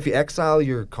for? Because if you exile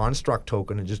your construct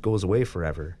token, it just goes away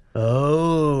forever.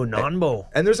 Oh, Nanbo.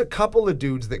 And there's a couple of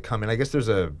dudes that come in. I guess there's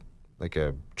a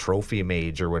trophy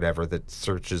mage or whatever that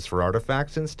searches for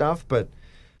artifacts and stuff, but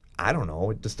I don't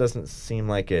know. It just doesn't seem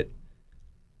like it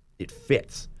it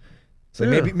fits. So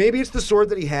maybe it's the sword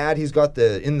that he had. He's got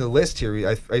in the list here.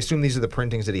 I assume these are the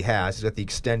printings that he has. He's got the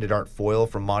extended art foil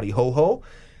from Madi Ho-Ho.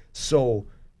 So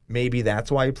maybe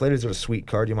that's why he played it. It's a sweet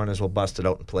card. You might as well bust it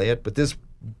out and play it. But this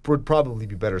would probably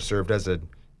be better served as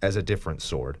a different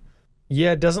sword.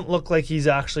 Yeah, it doesn't look like he's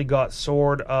actually got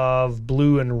Sword of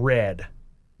Blue and Red.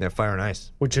 Yeah, Fire and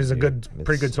Ice. Which is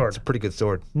pretty good sword. It's a pretty good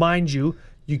sword. Mind you,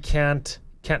 you can't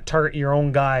target your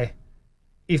own guy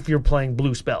if you're playing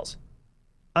blue spells.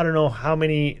 I don't know how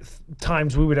many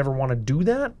times we would ever want to do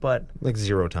that, but... Like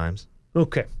 0 times.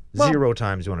 Okay. 0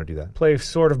 times you want to do that. Play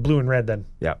Sword of Blue and Red then.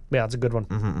 Yeah. Yeah, it's a good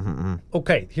one.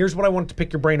 Okay, here's what I wanted to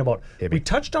pick your brain about. We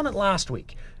touched on it last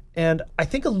week. And I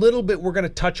think a little bit we're going to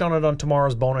touch on it on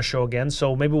tomorrow's bonus show again.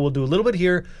 So maybe we'll do a little bit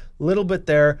here, a little bit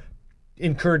there.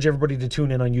 Encourage everybody to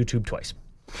tune in on YouTube twice.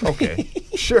 Okay,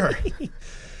 sure.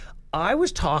 I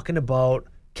was talking about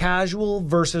casual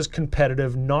versus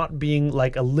competitive not being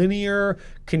like a linear,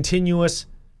 continuous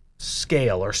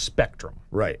scale or spectrum.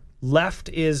 Right. Left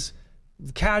is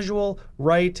casual,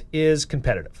 right is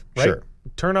competitive. Right? Sure.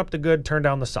 Turn up the good, turn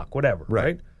down the suck, whatever.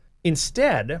 Right?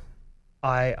 Instead,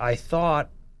 I thought,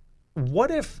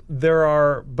 what if there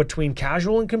are, between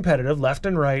casual and competitive, left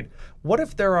and right, what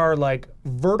if there are like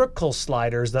vertical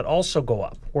sliders that also go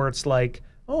up, where it's like,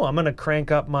 oh, I'm going to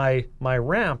crank up my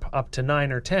ramp up to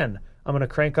 9 or 10. I'm going to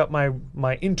crank up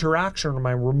my interaction or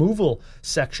my removal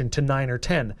section to 9 or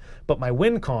 10. But my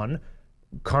win con,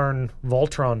 Karn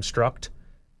Voltron Struct,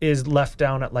 is left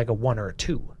down at like a 1 or a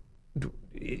 2.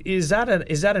 Is that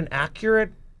an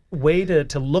accurate way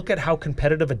to look at how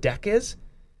competitive a deck is?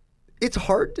 It's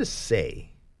hard to say.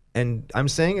 And I'm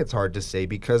saying it's hard to say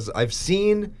because I've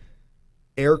seen,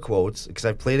 air quotes, because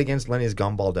I've played against Lenny's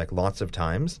Gumball deck lots of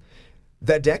times.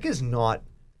 That deck is not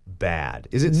bad.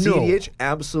 Is it cEDH?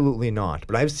 Absolutely not.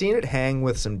 But I've seen it hang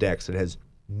with some decks it has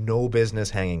no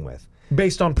business hanging with.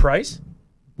 Based on price?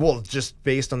 Well, just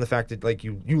based on the fact that like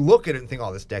you look at it and think,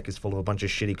 oh, this deck is full of a bunch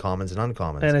of shitty commons and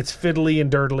uncommons. And it's fiddly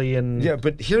and dirtily and... Yeah,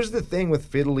 but here's the thing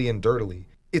with fiddly and dirtily.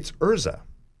 It's Urza.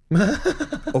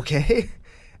 Okay?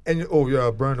 And, oh yeah,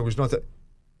 Brando was not that...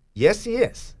 Yes, he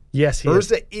is. Yes, he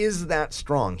Urza is that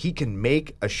strong. He can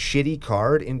make a shitty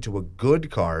card into a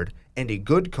good card, and a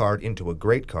good card into a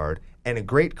great card, and a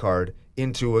great card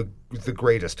into the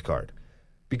greatest card.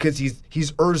 Because he's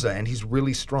Urza, and he's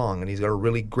really strong, and he's got a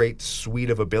really great suite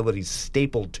of abilities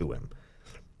stapled to him.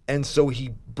 And so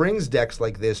he brings decks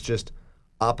like this just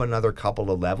up another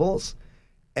couple of levels,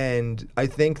 and I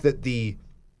think that the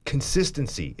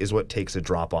consistency is what takes a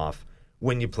drop off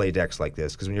when you play decks like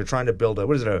this. Because when you're trying to build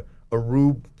a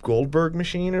Rube Goldberg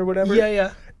machine or whatever.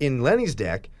 Yeah. In Lenny's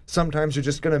deck, sometimes you're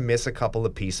just going to miss a couple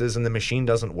of pieces and the machine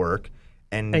doesn't work.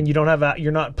 And you don't have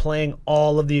you're not playing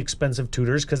all of the expensive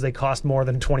tutors because they cost more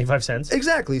than 25 cents.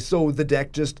 Exactly. So the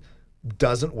deck just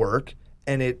doesn't work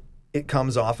and it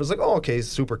comes off as like, oh, okay,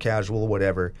 super casual,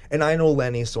 whatever. And I know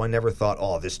Lenny, so I never thought,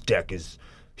 oh, this deck he's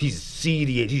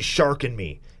cEDH, he's sharking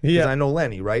me. Because I know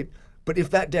Lenny, right? But if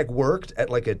that deck worked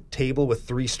at like a table with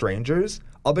 3 strangers,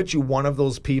 I'll bet you one of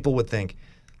those people would think,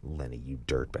 Lenny, you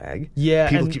dirtbag. Yeah.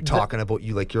 People keep talking about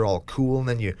you like you're all cool, and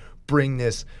then you bring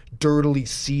this dirtily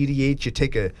cEDH, you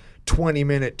take a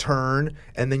 20-minute turn,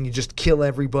 and then you just kill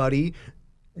everybody.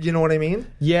 You know what I mean?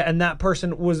 Yeah, and that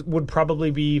person would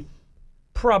probably be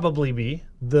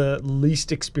the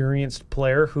least experienced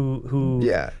player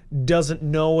who doesn't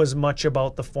know as much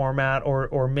about the format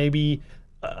or maybe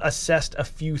assessed a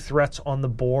few threats on the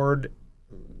board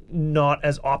not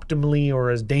as optimally or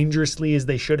as dangerously as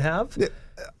they should have. Yeah,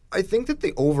 I think that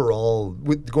the overall,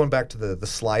 going back to the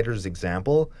sliders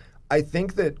example, I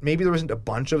think that maybe there isn't a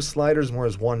bunch of sliders, more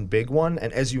as one big one,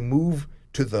 and as you move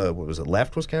to the, what was it,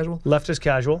 left was casual? Left is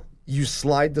casual. You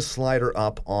slide the slider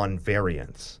up on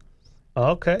variance.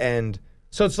 Okay. And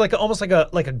so it's like almost like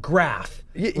a graph,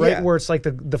 right? Yeah. Where it's like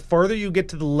the further you get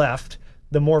to the left,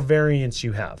 the more variance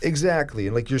you have. Exactly.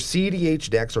 And like your cEDH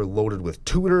decks are loaded with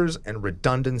tutors and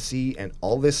redundancy and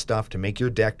all this stuff to make your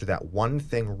deck do that one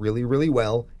thing really, really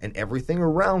well, and everything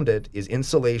around it is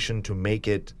insulation to make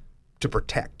it, to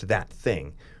protect that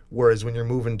thing. Whereas when you're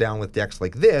moving down with decks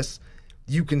like this,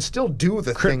 you can still do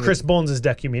the thing. Chris Bones'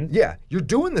 deck, you mean? Yeah. You're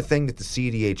doing the thing that the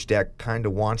cEDH deck kind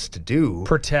of wants to do.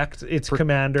 Protect its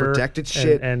commander. Protect its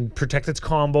shit. And protect its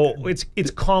combo.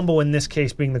 Its combo in this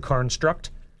case being the Karn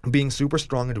Struct. Being super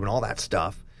strong and doing all that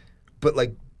stuff. But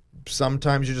like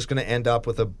sometimes you're just going to end up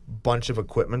with a bunch of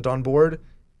equipment on board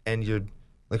and you're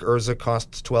like Urza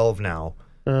costs 12 now.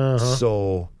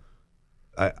 So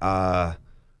I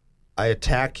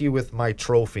attack you with my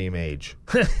trophy mage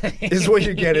is what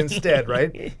you get instead,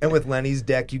 right? And with Lenny's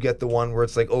deck you get the one where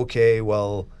it's like, okay,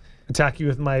 well, Attack you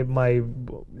with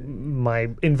my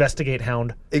investigate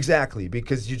hound. Exactly,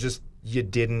 because you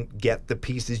didn't get the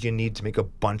pieces you need to make a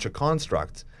bunch of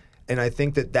constructs. And I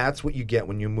think that's what you get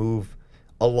when you move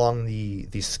along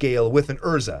the scale with an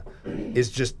Urza,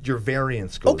 is just your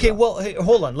variance goes Okay, up. well, hey,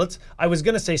 hold on. I was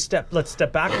going to say let's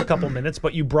step back a couple minutes,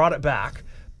 but you brought it back.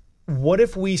 What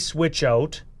if we switch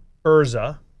out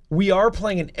Urza? We are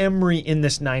playing an Emery in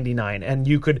this 99, and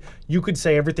you could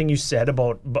say everything you said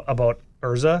about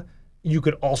Urza. You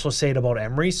could also say it about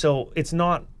Emery, so it's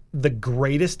not the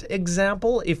greatest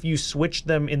example if you switch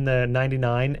them in the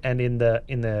 99 and in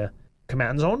the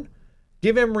command zone.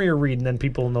 Give Emery a read, and then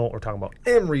people know what we're talking about.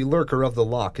 Emery, Lurker of the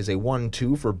Lock, is a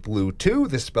 1/2 for blue 2.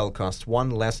 This spell costs 1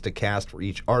 less to cast for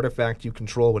each artifact you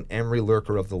control. When Emery,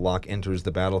 Lurker of the Lock enters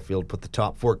the battlefield, put the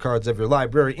top 4 cards of your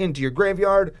library into your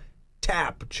graveyard.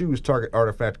 Tap. Choose target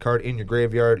artifact card in your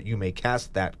graveyard. You may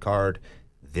cast that card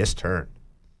this turn.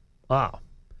 Wow.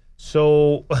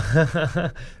 So,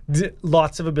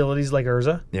 lots of abilities like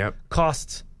Urza. Yep.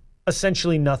 Costs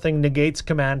essentially nothing, negates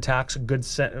command tax a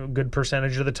good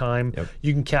percentage of the time. Yep.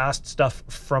 You can cast stuff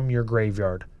from your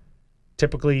graveyard.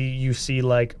 Typically, you see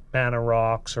like mana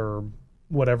rocks or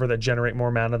whatever that generate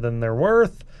more mana than they're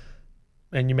worth,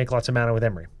 and you make lots of mana with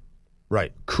Emery.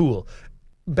 Right. Cool.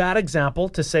 Bad example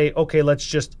to say, okay, let's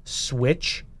just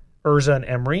switch Urza and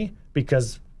Emery,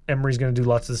 because Emery's going to do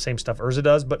lots of the same stuff Urza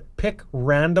does, but pick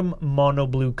random mono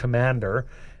blue commander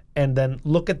and then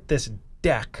look at this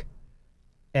deck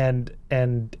and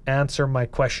answer my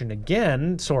question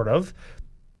again, sort of.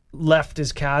 Left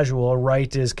is casual,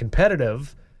 right is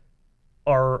competitive.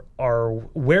 Are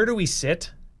where do we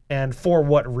sit, and for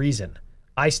what reason?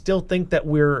 I still think that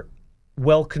we're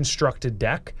well-constructed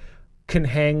deck, can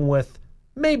hang with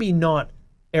maybe not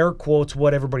air quotes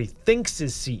what everybody thinks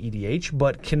is cEDH,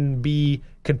 but can be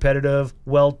competitive,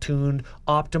 well-tuned,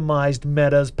 optimized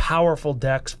metas, powerful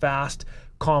decks, fast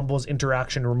combos,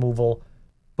 interaction removal.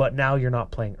 But now you're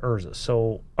not playing Urza.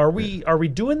 So are we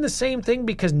doing the same thing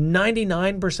because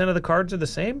 99% of the cards are the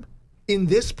same? In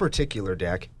this particular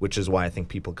deck, which is why I think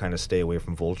people kind of stay away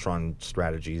from Voltron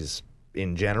strategies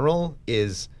in general,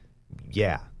 is,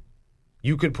 yeah,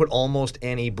 you could put almost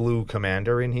any blue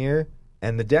commander in here,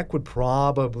 and the deck would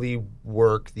probably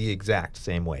work the exact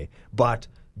same way, but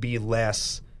be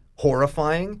less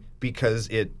horrifying because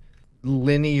it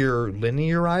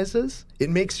linearizes.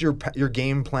 It makes your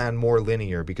game plan more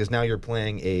linear, because now you're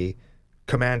playing a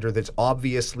commander that's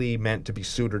obviously meant to be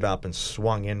suited up and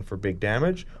swung in for big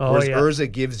damage, whereas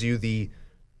Urza gives you the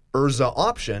Urza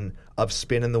option of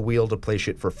spinning the wheel to play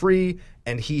shit for free,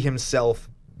 and he himself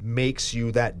makes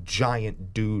you that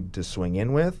giant dude to swing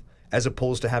in with, as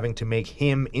opposed to having to make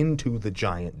him into the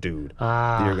giant dude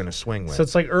that you're going to swing with. So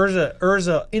it's like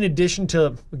Urza, in addition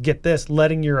to, get this,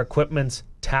 letting your equipments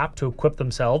tap to equip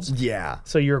themselves. Yeah.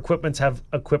 So your equipments have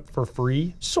equipped for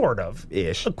free, sort of.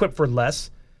 Ish. Equipped for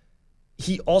less.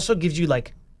 He also gives you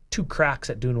like 2 cracks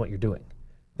at doing what you're doing,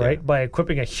 right? Yeah. By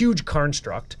equipping a huge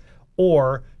construct,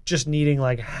 or just needing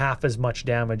like half as much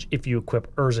damage if you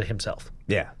equip Urza himself.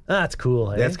 Yeah. That's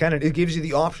cool, hey? That's kind of, it gives you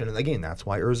the option. And again, that's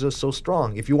why Urza is so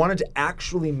strong. If you wanted to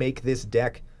actually make this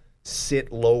deck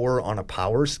sit lower on a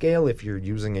power scale, if you're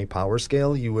using a power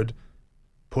scale, you would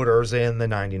put Urza in the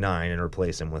 99 and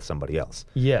replace him with somebody else.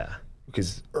 Yeah.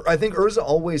 Because I think Urza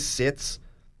always sits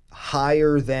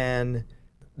higher than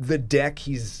the deck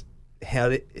he's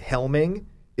helming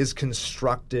is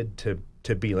constructed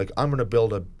to be. Like, I'm going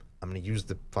to use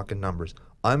the fucking numbers.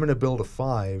 I'm going to build a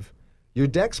 5. Your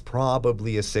deck's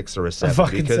probably a 6 or a 7. A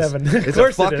fucking 7. It's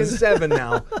a fucking 7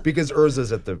 now, because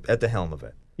Urza's at the helm of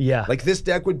it. Yeah. Like, this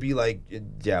deck would be like,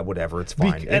 yeah, whatever, it's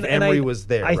fine. If Emery was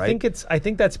there, right? I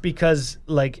think that's because,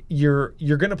 like, you're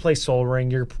going to play Soul Ring,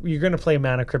 you're going to play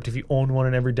Mana Crypt if you own one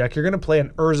in every deck. You're going to play an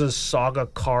Urza's Saga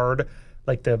card,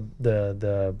 like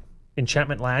the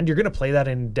enchantment land. You're going to play that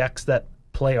in decks that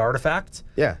play artifacts.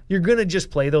 Yeah. You're going to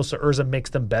just play those, so Urza makes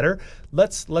them better.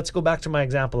 Let's go back to my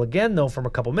example again, though, from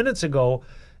a couple minutes ago.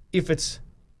 If it's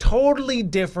totally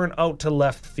different out to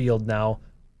left field now,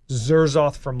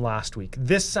 Zerzoth from last week.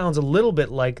 This sounds a little bit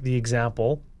like the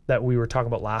example that we were talking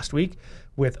about last week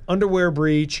with Underwear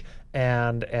Breach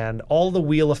and all the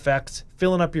wheel effects,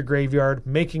 filling up your graveyard,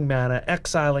 making mana,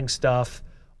 exiling stuff,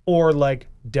 or like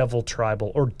Devil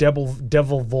Tribal or Devil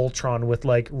Voltron with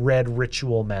like red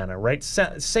ritual mana, right?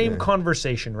 Same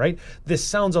conversation, right? This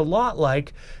sounds a lot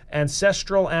like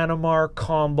Ancestral Animar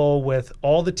combo with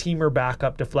all the Teamer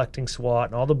backup deflecting SWAT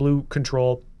and all the blue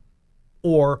control,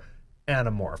 or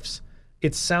Animorphs.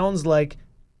 It sounds like,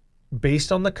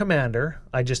 based on the commander,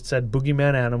 I just said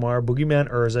Boogeyman Animar,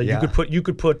 Boogeyman Urza. Yeah. You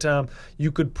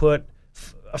could put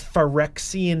a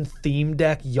Phyrexian theme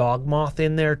deck Yawgmoth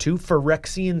in there too.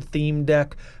 Phyrexian theme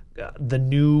deck, the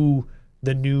new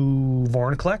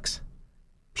Vorinclex.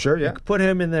 Sure, yeah. Put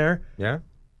him in there. Yeah.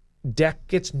 Deck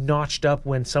gets notched up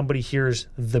when somebody hears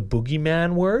the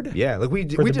boogeyman word. Yeah, like we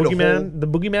did the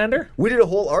boogeymander. We did a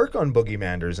whole arc on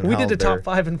boogeymanders, and we did a top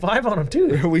 5 and 5 on them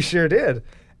too. We sure did,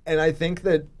 and I think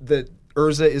that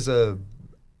Urza is an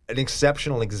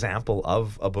exceptional example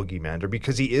of a boogymander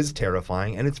because he is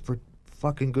terrifying, and it's for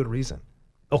fucking good reason.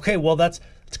 Okay, well that's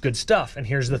good stuff. And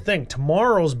here's the thing: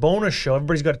 tomorrow's bonus show,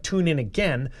 everybody's got to tune in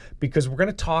again because we're going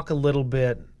to talk a little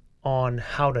bit on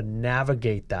how to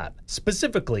navigate that.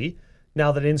 Specifically,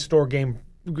 now that in-store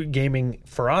gaming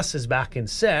for us is back in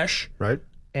sesh, right?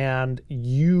 And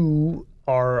you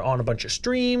are on a bunch of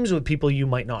streams with people you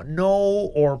might not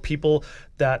know, or people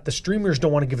that the streamers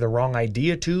don't want to give the wrong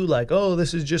idea to, like, oh,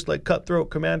 this is just like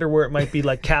Cutthroat Commander, where it might be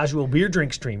like casual beer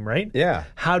drink stream, right? Yeah.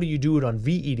 How do you do it on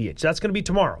VEDH? That's going to be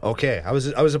tomorrow. Okay, I was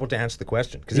about to answer the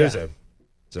question because there's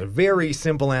a very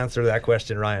simple answer to that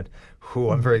question, Ryan. Who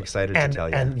I'm very excited to tell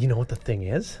you. And you know what the thing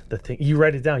is? You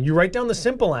write it down. You write down the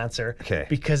simple answer. Okay.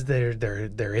 Because there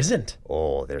isn't.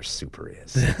 Oh, there super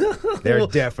is. There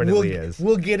definitely is.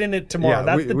 We'll get in it tomorrow.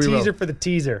 Yeah, That's the teaser for the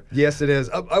teaser. Yes, it is.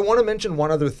 I want to mention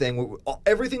one other thing.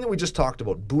 Everything that we just talked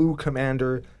about, blue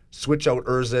commander, switch out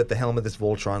Urza at the helm of this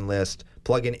Voltron list,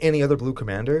 plug in any other blue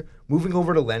commander. Moving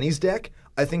over to Lenny's deck,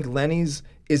 I think Lenny's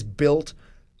is built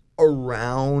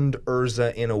around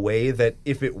Urza in a way that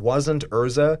if it wasn't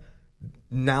Urza,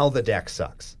 now the deck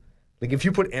sucks. Like if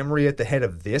you put Emery at the head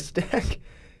of this deck,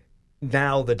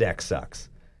 now the deck sucks.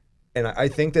 And I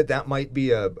think that might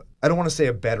be I don't want to say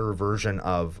a better version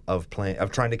of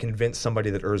trying to convince somebody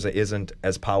that Urza isn't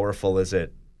as powerful as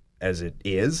it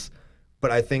is.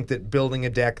 But I think that building a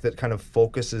deck that kind of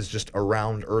focuses just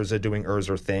around Urza doing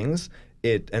Urza things,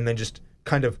 and then just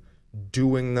kind of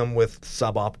doing them with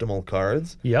suboptimal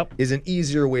cards is an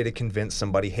easier way to convince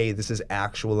somebody, hey, this is a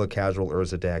casual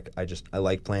Urza deck. I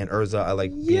like playing Urza. I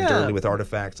like being dirty with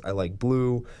artifacts. I like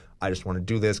blue. I just want to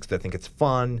do this because I think it's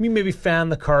fun. You maybe fan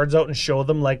the cards out and show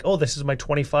them like, oh, this is my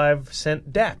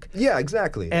 25-cent deck. Yeah,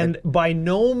 exactly. And by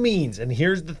no means, and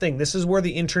here's the thing, this is where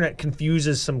the internet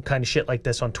confuses some kind of shit like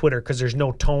this on Twitter because there's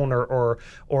no tone or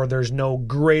there's no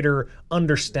greater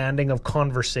understanding of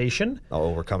conversation.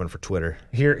 Oh, we're coming for Twitter.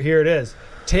 Here it is.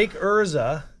 Take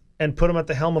Urza and put him at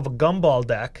the helm of a Gumball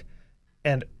deck,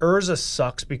 and Urza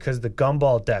sucks because the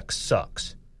Gumball deck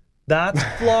sucks. That's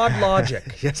flawed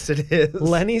logic. Yes, it is.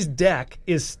 Lenny's deck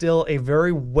is still a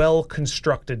very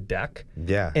well-constructed deck.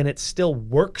 Yeah. And it still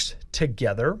works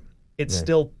together. It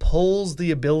still pulls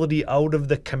the ability out of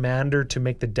the commander to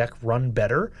make the deck run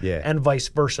better. Yeah. And vice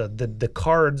versa. The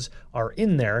cards are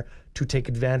in there to take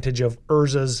advantage of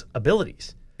Urza's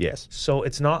abilities. Yes. So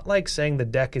it's not like saying the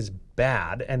deck is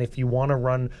bad, and if you want to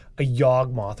run a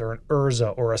Yawgmoth or an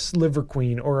Urza or a Sliver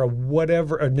Queen or a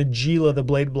whatever, a Najeela the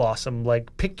Blade Blossom,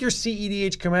 like pick your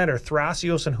cEDH commander,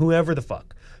 Thrasios and whoever the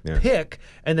fuck. Yeah. Pick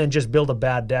and then just build a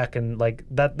bad deck, and like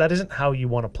that isn't how you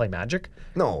want to play Magic.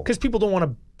 No. Because people don't want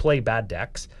to play bad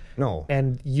decks. No.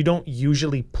 And you don't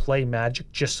usually play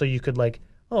Magic just so you could like,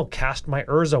 oh, cast my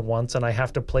Urza once and I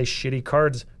have to play shitty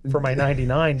cards for my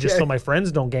 99 just so my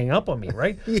friends don't gang up on me,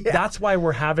 right? That's why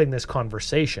we're having this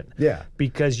conversation. Yeah.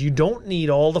 Because you don't need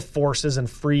all the forces and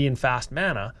free and fast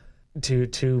mana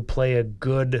to play a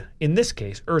good, in this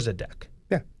case, Urza deck.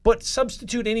 Yeah. But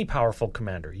substitute any powerful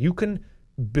commander. You can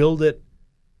build it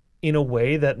in a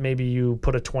way that maybe you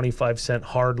put a 25-cent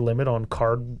hard limit on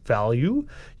card value.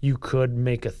 You could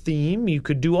make a theme. You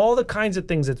could do all the kinds of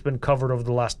things that's been covered over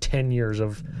the last 10 years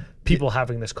of people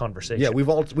having this conversation. Yeah,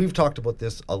 we've talked about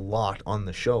this a lot on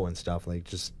the show and stuff, like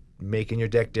just making your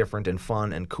deck different and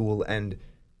fun and cool, and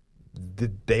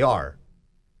they are.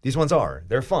 These ones are.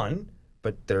 They're fun,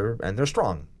 but they're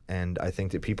strong. And I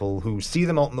think that people who see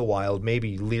them out in the wild may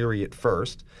be leery at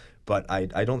first, but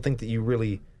I don't think that you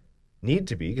really need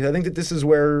to be, because I think that this is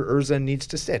where Urza needs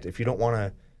to sit. If you don't want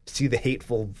to see the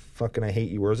hateful fucking I hate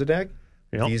you Urza deck,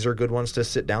 these are good ones to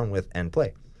sit down with and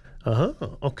play.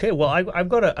 Okay. Well, I've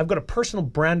got a personal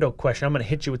Brando question. I'm going to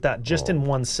hit you with that just in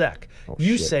 1 sec.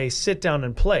 You say sit down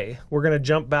and play. We're going to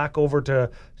jump back over to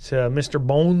Mr.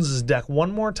 Bones' deck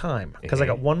one more time because I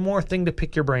got one more thing to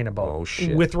pick your brain about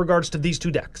with regards to these two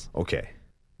decks. Okay.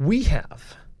 We have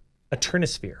a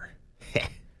Trinisphere.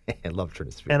 I love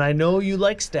Trinisphere. And I know you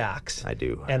like stacks. I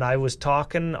do. And I was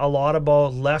talking a lot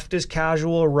about left is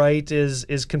casual, right is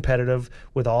competitive,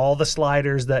 with all the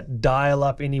sliders that dial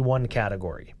up any one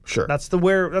category. Sure. That's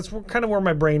kind of where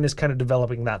my brain is kind of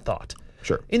developing that thought.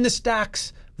 Sure. In the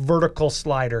stacks vertical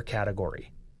slider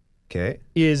category. Okay.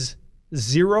 Is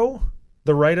 0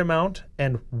 the right amount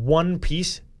and one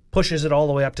piece pushes it all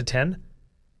the way up to 10?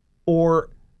 Or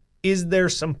is there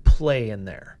some play in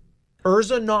there?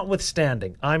 Urza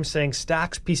notwithstanding, I'm saying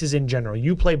stax pieces in general.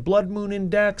 You play Blood Moon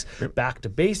in decks, Back to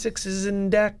Basics is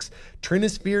in decks,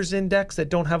 Trinisphere's in decks that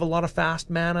don't have a lot of fast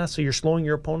mana, so you're slowing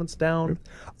your opponents down.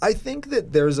 I think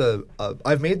that there's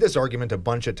I've made this argument a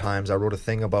bunch of times. I wrote a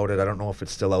thing about it. I don't know if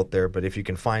it's still out there, but if you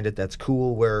can find it, that's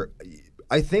cool. Where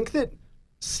I think that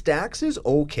stax is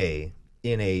okay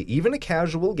in even a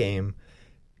casual game,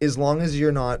 as long as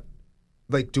you're not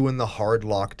like doing the hard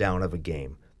lockdown of a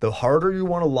game. The harder you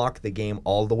want to lock the game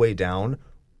all the way down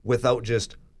without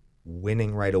just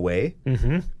winning right away,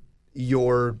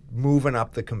 you're moving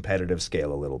up the competitive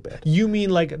scale a little bit. You mean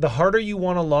like the harder you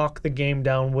want to lock the game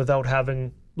down without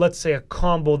having, let's say, a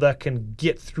combo that can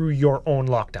get through your own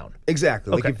lockdown?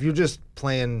 Exactly. Okay. Like if you're just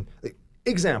playing...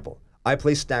 Example, I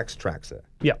play Stax Traxa.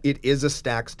 Yeah. It is a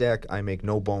Stax deck. I make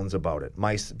no bones about it.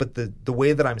 But the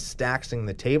way that I'm staxing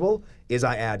the table is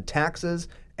I add taxes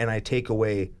and I take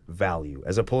away value,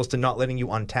 as opposed to not letting you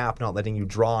untap, not letting you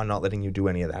draw, not letting you do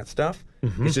any of that stuff.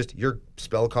 It's just your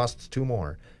spell costs 2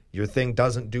 more. Your thing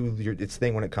doesn't do its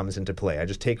thing when it comes into play. I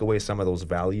just take away some of those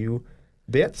value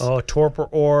bits. Oh, torpor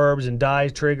orbs and die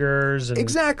triggers. And...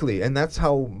 Exactly, and that's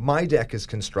how my deck is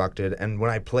constructed. And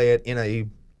when I play it in a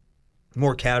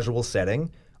more casual setting,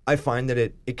 I find that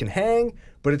it can hang,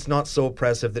 but it's not so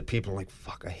oppressive that people are like,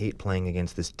 fuck, I hate playing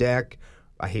against this deck.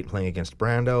 I hate playing against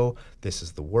Brando. This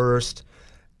is the worst.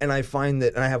 And I find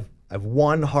that I have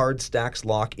one hard stax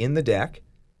lock in the deck,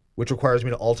 which requires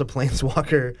me to alta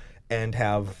Planeswalker and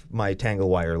have my Tangle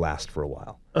Wire last for a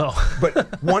while. Oh.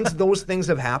 But once those things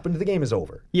have happened, the game is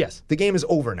over. Yes. The game is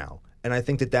over now. And I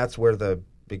think that that's where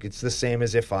it's the same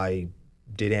as if I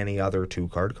did any other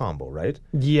 2-card combo, right?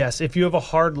 Yes. If you have a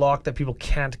hard lock that people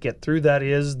can't get through, that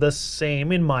is the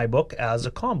same in my book as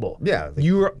a combo. Yeah.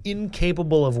 You are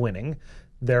incapable of winning.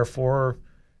 Therefore,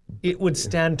 it would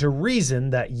stand to reason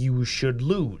that you should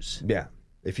lose. Yeah.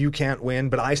 If you can't win,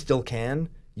 but I still can,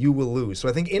 you will lose. So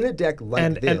I think in a deck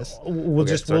like this... And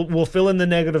we'll fill in the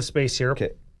negative space here.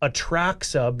 Okay.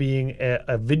 Atraxa being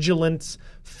a vigilance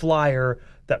flyer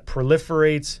that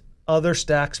proliferates other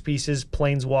stax pieces,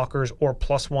 planeswalkers, or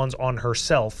 +1s on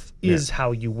herself is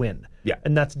how you win. Yeah.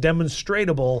 And that's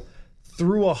demonstratable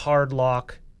through a hard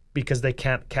lock because they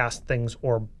can't cast things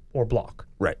or block.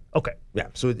 Right. Okay. Yeah.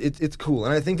 So it's cool,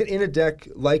 and I think that in a deck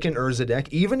like an Urza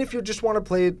deck, even if you just want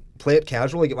to play it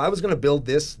casual, like if I was going to build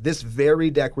this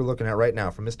very deck we're looking at right now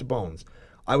from Mr. Bones,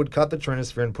 I would cut the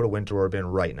Trinisphere and put a Winter Orb in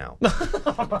right now. I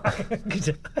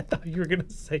thought you were going to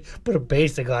say put a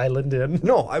basic island in.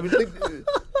 No, I would think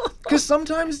because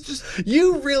sometimes just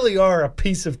you really are a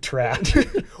piece of trash.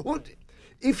 Well,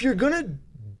 if you're gonna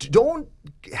don't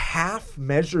half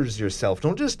measures yourself.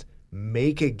 Don't just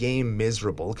make a game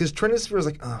miserable, because Trinisphere is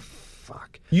like, oh,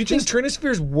 fuck. You think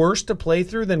Trinisphere is worse to play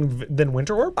through than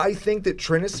Winter Orb? I think that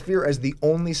Trinisphere as the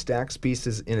only stax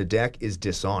pieces in a deck is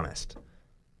dishonest.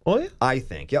 Oh, yeah? I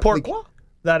think. Yep. Pourquoi?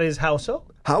 That is how so?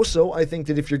 How so? I think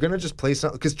that if you're going to just play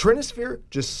something... Because Trinisphere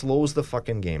just slows the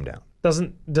fucking game down.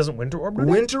 Doesn't Winter Orb do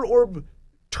that? Winter Orb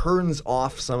turns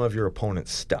off some of your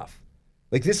opponent's stuff.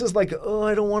 Like, this is like, oh,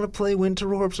 I don't want to play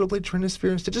Winter Orb, so I'll play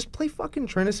Trinisphere instead. Just play fucking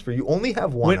Trinisphere. You only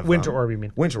have one of them. Winter Orb, you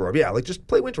mean? Winter Orb, yeah. Like, just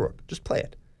play Winter Orb. Just play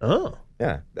it. Oh.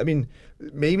 Yeah. I mean,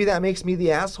 maybe that makes me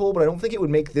the asshole, but I don't think it would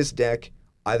make this deck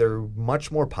either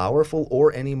much more powerful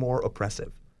or any more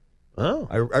oppressive. Oh.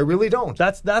 I really don't.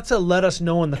 That's a let us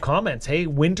know in the comments. Hey,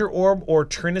 Winter Orb or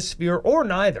Trinisphere or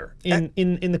neither in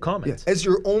the comments. Yes. As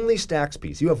your only stax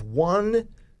piece, you have one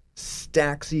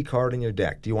staxy card in your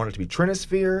deck. Do you want it to be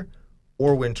Trinisphere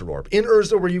or Winter Orb? In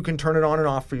Urza, where you can turn it on and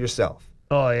off for yourself.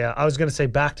 Oh, yeah. I was going to say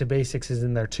Back to Basics is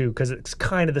in there, too, because it's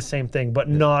kind of the same thing, but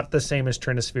not the same as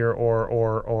Trinisphere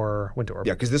or Winter Orb.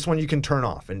 Yeah, because this one you can turn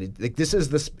off. And this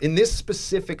is in this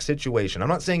specific situation. I'm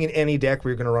not saying in any deck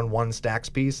where you're going to run one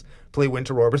stax piece, play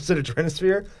Winter Orb instead of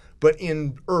Trinisphere, but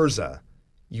in Urza,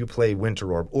 you play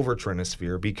Winter Orb over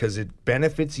Trinisphere because it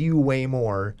benefits you way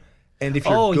more. And if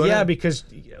you're yeah, because,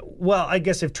 well, I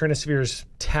guess if Trinisphere is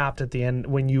tapped at the end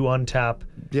when you untap.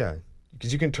 Yeah.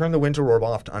 Because you can turn the Winter Orb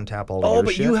off to untap all of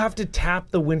your shit. You have to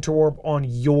tap the Winter Orb on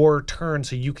your turn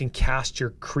so you can cast your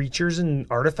creatures and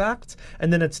artifacts,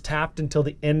 and then it's tapped until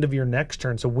the end of your next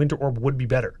turn, so Winter Orb would be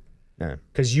better. Yeah.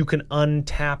 Because you can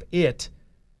untap it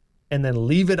and then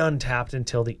leave it untapped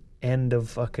until the end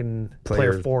of fucking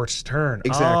player 4's turn.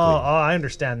 Exactly. Oh, I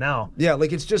understand now. Yeah,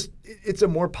 like it's a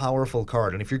more powerful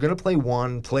card, and if you're going to play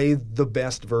one, play the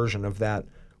best version of that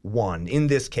one, in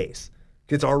this case.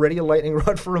 It's already a lightning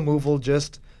rod for removal.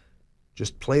 Just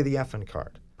play the effing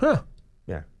card. Huh.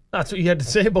 Yeah. That's what you had to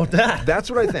say about that. That's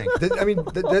what I think.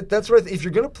 That's what if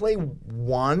you're going to play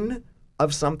one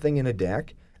of something in a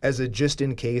deck as a just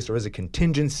in case or as a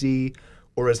contingency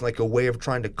or as like a way of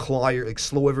trying to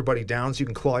slow everybody down so you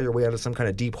can claw your way out of some kind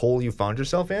of deep hole you found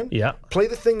yourself in. Yeah. Play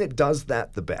the thing that does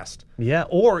that the best. Yeah.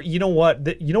 Or you know what?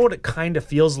 It kind of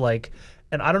feels like,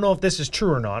 and I don't know if this is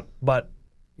true or not, but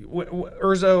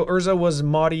Urza was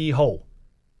Madi Ho.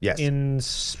 Yes. In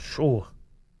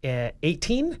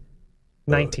 18?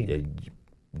 19.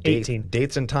 18.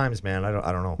 Dates and times, man.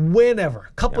 I don't know. Whenever.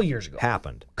 A couple years ago.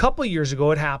 Happened. Couple years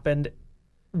ago it happened.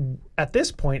 At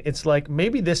this point, it's like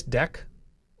maybe this deck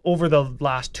over the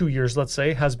last 2 years, let's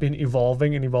say, has been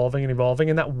evolving and evolving and evolving.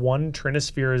 And that one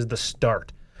Trinisphere is the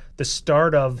start. The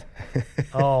start of,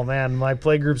 oh man, my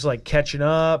play group's like catching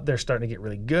up. They're starting to get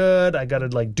really good. I got to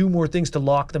like do more things to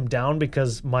lock them down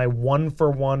because my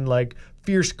 1-for-1 like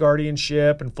Fierce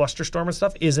Guardianship and Flusterstorm and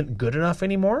stuff isn't good enough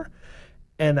anymore.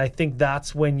 And I think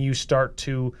that's when you start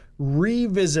to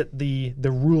revisit the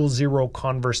Rule Zero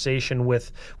conversation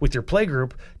with your play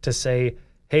group to say,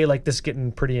 hey, like this is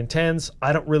getting pretty intense.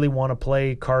 I don't really want to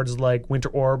play cards like Winter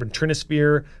Orb and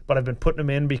Trinisphere, but I've been putting them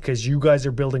in because you guys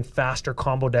are building faster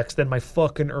combo decks than my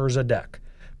fucking Urza deck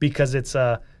because it's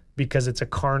a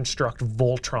Karn-struct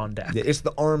Voltron deck. Yeah, it's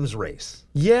the arms race.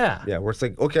 Yeah. Yeah, where it's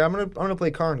like, okay, I'm gonna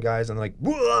play Karn, guys, and like,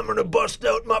 I'm gonna bust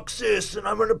out Muxus and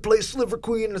I'm gonna play Sliver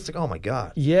Queen, and it's like, oh my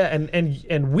god. Yeah,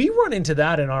 and we run into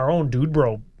that in our own Dude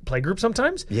Bro play group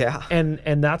sometimes. Yeah.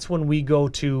 And that's when we go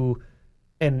to.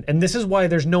 And this is why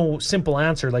there's no simple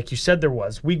answer like you said there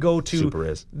was. We go to... Super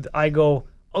is. I go,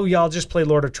 oh yeah, I'll just play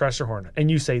Lord of Tressorhorn. And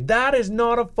you say, that is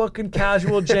not a fucking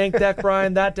casual jank deck,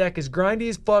 Brian. That deck is grindy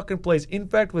as fucking plays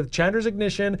Infect with Chandra's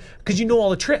Ignition because you know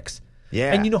all the tricks.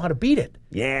 Yeah. And you know how to beat it.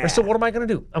 Yeah. So what am I going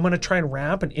to do? I'm going to try and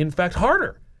ramp and Infect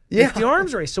harder. Yeah. It's the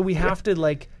arms race. So we have to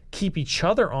like keep each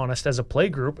other honest as a play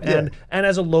group and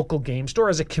as a local game store,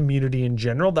 as a community in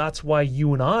general. That's why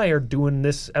you and I are doing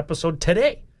this episode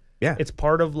today. Yeah. It's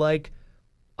part of like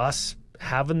us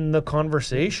having the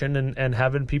conversation and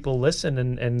having people listen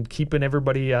and keeping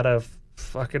everybody at a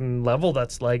fucking level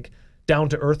that's like down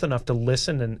to earth enough to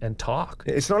listen and talk.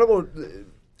 It's not about,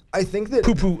 I think that...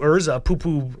 Poo-poo Urza,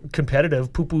 poo-poo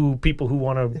competitive, poo-poo people who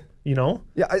want to, you know?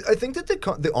 Yeah, I think that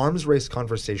the arms race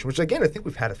conversation, which again, I think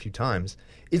we've had a few times,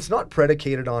 it's not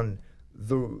predicated on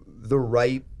the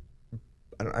right,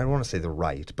 I don't want to say the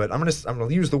right, but I'm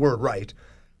gonna use the word right,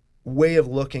 way of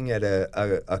looking at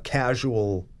a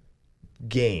casual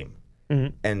game.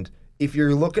 Mm-hmm. And if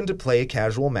you're looking to play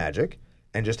casual Magic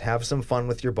and just have some fun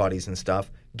with your buddies and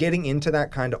stuff, getting into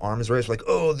that kind of arms race, like,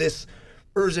 oh, this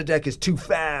Urza deck is too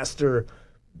fast, or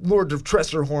Lord of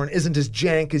Tressorhorn isn't as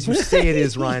jank as you say it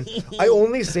is, Ryan. I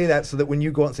only say that so that when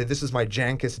you go out and say, this is my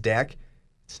jankest deck,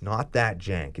 it's not that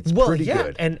jank. It's pretty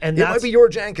good. And it might be your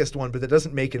jankest one, but that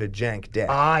doesn't make it a jank deck.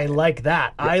 I like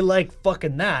that. Yeah. I like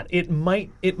fucking that. It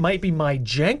might be my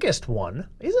jankest one.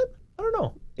 Is it? I don't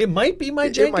know. It might be my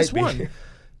jankest one.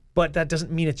 But that doesn't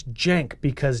mean it's jank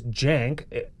because jank,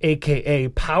 aka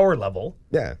power level,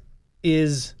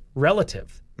 is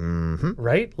relative. Mm-hmm.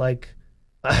 Right? Like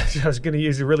I was going to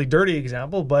use a really dirty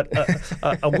example, but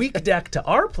a weak deck to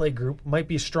our play group might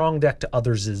be a strong deck to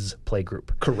others' play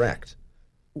group. Correct.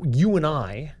 You and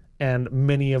I and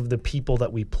many of the people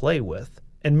that we play with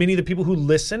and many of the people who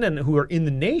listen and who are in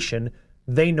the nation,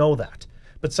 they know that.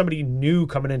 But somebody new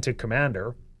coming into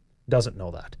Commander doesn't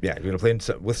know that. Yeah, you're going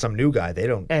to play with some new guy. They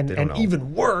don't know. And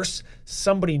even worse,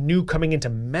 somebody new coming into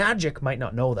Magic might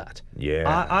not know that. Yeah.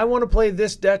 I want to play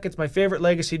this deck. It's my favorite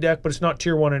Legacy deck, but it's not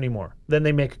Tier 1 anymore. Then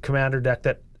they make a Commander deck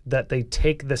that they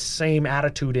take the same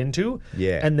attitude into,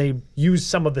 and they use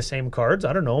some of the same cards.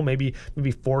 I don't know, maybe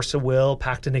Force of Will,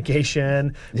 Pact of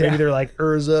Negation. Maybe they're like,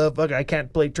 Urza, fuck, I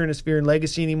can't play Trinisphere and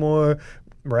Legacy anymore,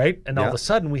 right? And all of a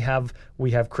sudden we have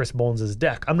Chris Bones'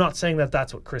 deck. I'm not saying that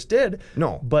that's what Chris did,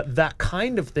 no, but that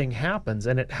kind of thing happens,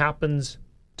 and it happens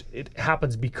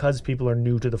because people are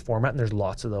new to the format, and there's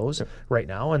lots of those right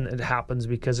now, and it happens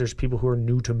because there's people who are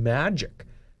new to Magic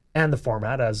and the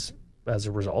format as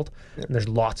a result. And there's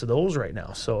lots of those right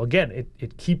now. So again,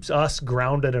 it keeps us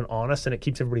grounded and honest, and it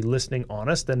keeps everybody listening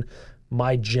honest. And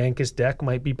my jankest deck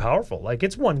might be powerful. Like,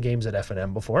 it's won games at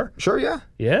F&M before. Sure, yeah.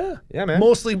 Yeah, man.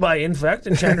 Mostly by Infect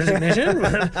and Chandra's Ignition.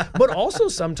 But also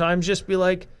sometimes just be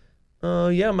like,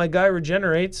 my guy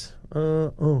regenerates.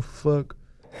 Oh, fuck.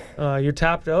 You're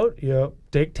tapped out. You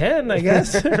take 10, I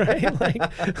guess, right?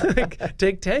 Like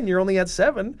take 10. You're only at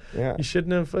 7. Yeah. You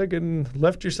shouldn't have fucking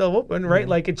left yourself open, right?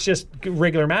 Like it's just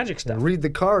regular Magic stuff. Read the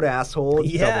card, asshole.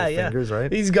 Yeah, Double fingers,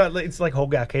 right? He's got, it's like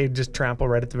Hogak, hey, just trample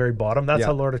right at the very bottom. That's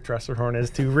how Lord of Tressorhorn is,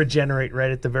 to regenerate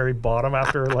right at the very bottom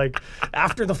after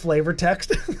after the flavor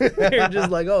text. You're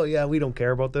just like, oh yeah, we don't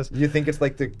care about this. You think it's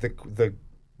like the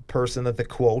person that the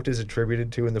quote is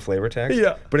attributed to in the flavor text?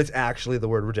 Yeah. But it's actually the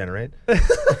word regenerate.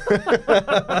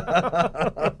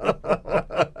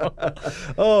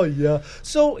 Oh yeah.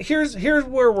 So here's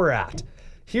where we're at.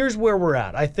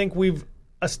 I think we've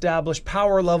established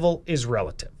power level is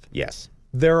relative. Yes.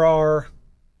 There are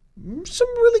some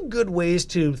really good ways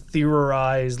to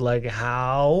theorize like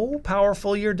how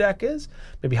powerful your deck is.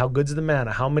 Maybe how good's the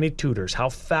mana, how many tutors, how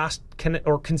fast can it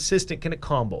or consistent can it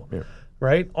combo. Yeah.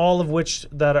 Right? All of which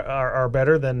that are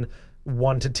better than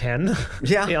 1 to 10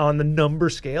 on the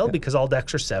number scale because all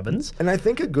decks are 7s. And I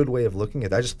think a good way of looking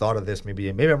at it, I just thought of this, maybe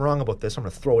I'm wrong about this, I'm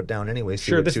going to throw it down anyway.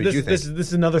 See what you think. This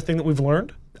is another thing that we've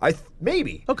learned?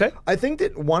 Maybe. Okay. I think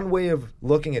that one way of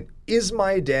looking at, is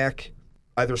my deck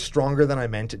either stronger than I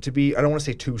meant it to be? I don't want to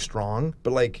say too strong,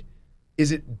 but like,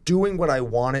 is it doing what I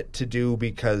want it to do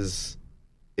because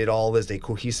it all is a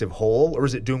cohesive whole, or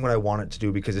is it doing what I want it to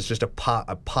do because it's just a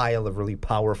pile of really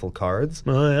powerful cards?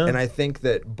 Oh, yeah. And I think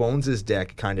that Bones'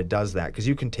 deck kind of does that because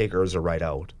you can take Urza right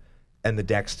out and the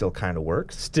deck still kind of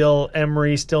works. Still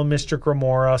Emery, still Mystic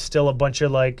Remora, still a bunch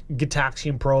of like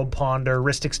Gitaxian Probe, Ponder,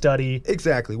 Rhystic Study.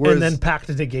 Exactly. And then Pact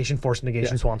of Negation, Force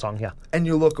Negation, Swan Song, And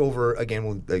you look over, again,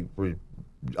 with the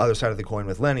other side of the coin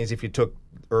with Lenny's, if you took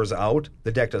Urza out,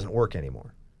 the deck doesn't work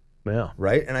anymore. Yeah.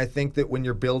 Right? And I think that when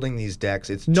you're building these decks,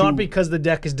 it's not because the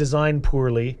deck is designed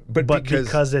poorly, but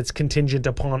because it's contingent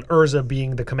upon Urza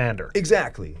being the commander.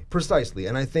 Exactly. Precisely.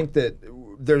 And I think that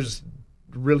there's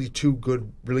really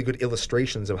really good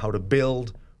illustrations of how to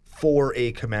build for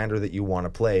a commander that you want to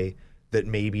play that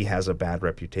maybe has a bad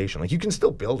reputation. Like, you can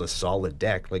still build a solid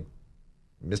deck. Like,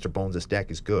 Mr. Bones' deck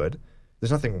is good.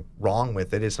 There's nothing wrong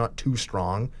with it. It's not too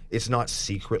strong. It's not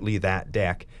secretly that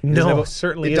deck. No,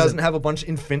 certainly it doesn't have a bunch of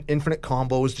infinite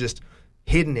combos just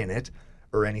hidden in it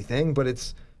or anything, but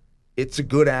it's a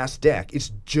good-ass deck.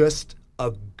 It's just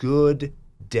a good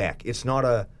deck. It's not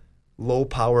a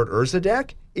low-powered Urza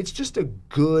deck. It's just a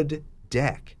good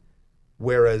deck,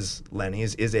 whereas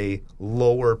Lenny's is a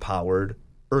lower-powered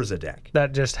Urza deck.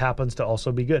 That just happens to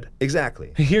also be good.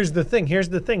 Exactly. Here's the thing.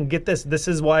 Get this. This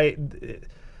is why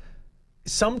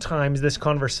sometimes this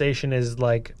conversation is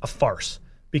like a farce,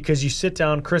 because you sit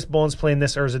down, Chris Bones playing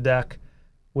this Urza deck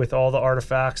with all the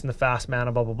artifacts and the fast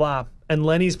mana, blah, blah, blah, and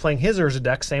Lenny's playing his Urza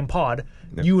deck, same pod.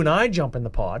 Yep. You and I jump in the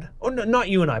pod. Oh, no, not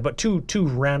you and I, but two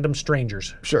random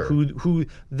strangers. Sure. Who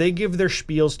they give their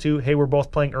spiels to, hey, we're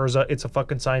both playing Urza. It's a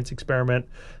fucking science experiment.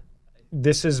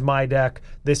 This is my deck.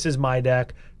 This is my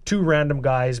deck. Two random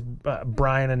guys,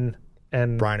 Brian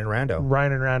and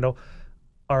Rando,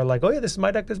 are like, oh yeah, this is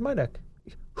my deck. This is my deck.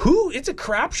 It's a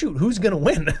crapshoot. Who's going to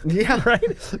win? Yeah.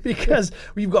 Right? Because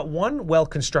we've got one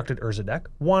well-constructed Urza deck,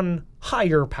 one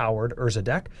higher-powered Urza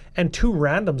deck, and two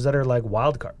randoms that are like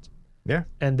wild cards. Yeah.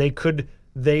 And they could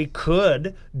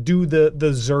do the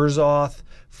Zerzoth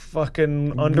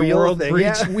fucking Underworld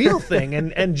Breach wheel thing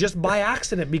and just by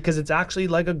accident, because it's actually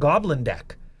like a goblin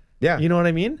deck. Yeah. You know what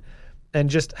I mean? And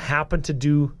just happen to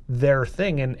do their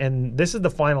thing. And this is the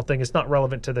final thing. It's not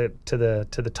relevant to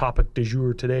the topic du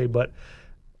jour today, but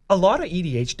a lot of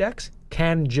EDH decks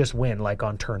can just win like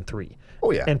on turn 3.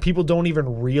 Oh yeah. And people don't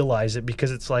even realize it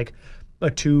because it's like a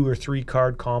 2 or 3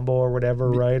 card combo or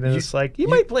whatever, right? And it's like you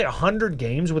might play 100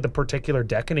 games with a particular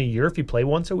deck in a year if you play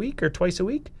once a week or twice a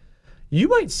week. You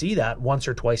might see that once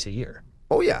or twice a year.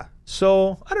 Oh yeah.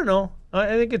 So I don't know. I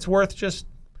think it's worth just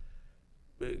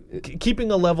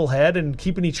keeping a level head and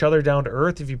keeping each other down to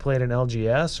earth if you play at an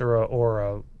LGS or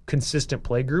a consistent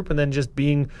play group, and then just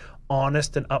being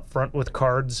honest and upfront with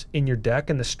cards in your deck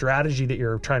and the strategy that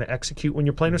you're trying to execute when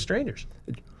you're playing with strangers.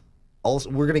 Also,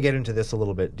 we're going to get into this a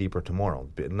little bit deeper tomorrow.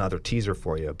 Another teaser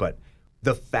for you, but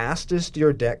the fastest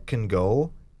your deck can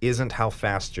go isn't how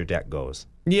fast your deck goes.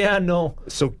 Yeah, no.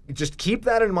 So just keep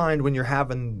that in mind when you're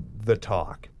having the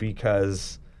talk,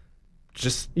 because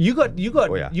you got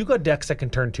decks that can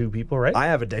turn 2 people, right? I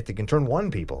have a deck that can turn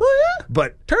 1 people. Oh yeah,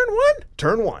 but turn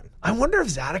one. I wonder if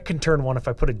Zadok can turn 1 if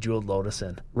I put a Jeweled Lotus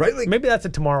in. Right, like maybe that's a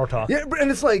tomorrow talk. Yeah,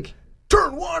 and it's like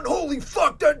turn 1. Holy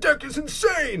fuck, that deck is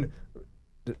insane.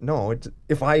 No,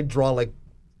 if I draw like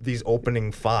these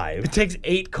opening 5, it takes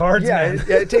 8 cards. Yeah, man.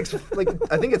 it takes like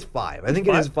I think it's 5. I think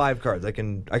it is 5 cards. I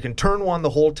can turn 1 the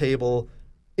whole table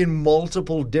in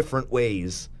multiple different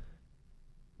ways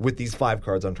with these 5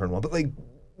 cards on turn 1. But like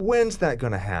when's that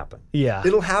going to happen? Yeah.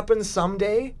 It'll happen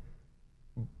someday,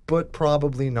 but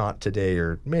probably not today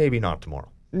or maybe not tomorrow.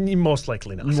 Most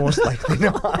likely not. Most likely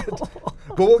not.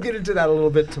 But we'll get into that a little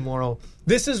bit tomorrow.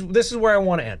 This is where I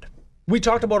want to end. We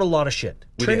talked about a lot of shit.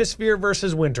 Trinisphere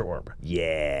versus Winter Orb.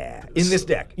 Yeah. In this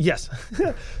deck. Yes.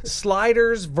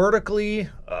 Sliders vertically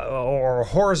or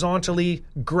horizontally.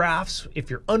 Graphs. If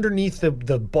you're underneath the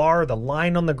bar, the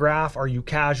line on the graph, are you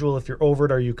casual? If you're over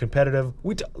it, are you competitive?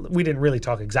 We didn't really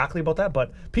talk exactly about that,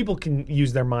 but people can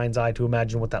use their mind's eye to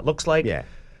imagine what that looks like. Yeah.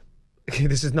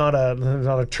 This is not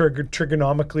a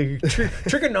trigonometry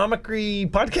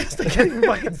podcast. I can't even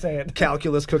fucking say it.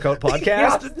 Calculus Cookout Podcast.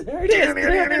 Yes, there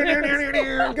it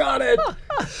is. Got it.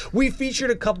 We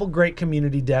featured a couple great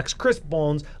community decks. Chris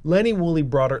Bones, Lenny Woolley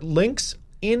Broader. Links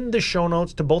in the show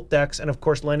notes to both decks, and of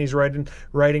course Lenny's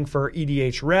writing for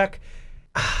EDH Rec.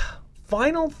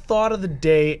 Final thought of the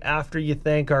day after you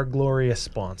thank our glorious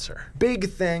sponsor. Big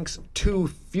thanks to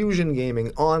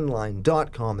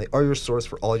FusionGamingOnline.com. They are your source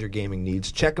for all your gaming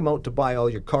needs. Check them out to buy all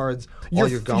your cards, all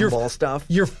your gumball stuff.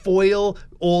 Your foil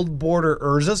old border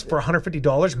Urzas for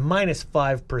 $150 minus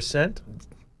 5%.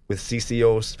 With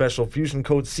CCO special fusion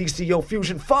code CCO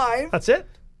Fusion 5. That's it?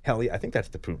 Hell yeah, I think that's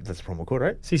the promo code,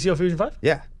 right? CCO Fusion 5?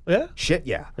 Yeah. Yeah? Shit,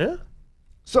 yeah. Yeah.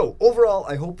 So, overall,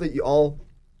 I hope that you all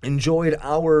enjoyed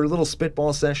our little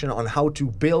spitball session on how to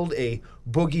build a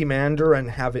Boogiemander and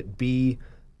have it be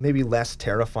maybe less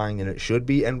terrifying than it should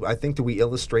be. And I think that we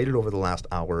illustrated over the last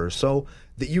hour or so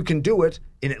that you can do it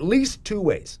in at least 2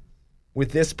 ways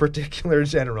with this particular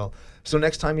general. So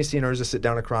next time you see an Urza sit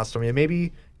down across from you,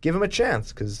 maybe give him a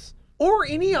chance. Or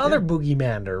any other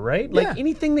Boogiemander, right? Like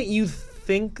anything that you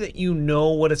think that you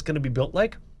know what it's going to be built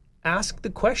like, ask the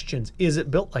questions. Is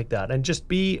it built like that? And just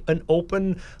be an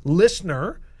open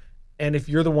listener. And if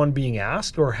you're the one being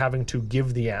asked or having to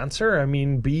give the answer, I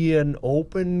mean, be an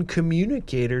open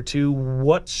communicator to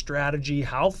what strategy,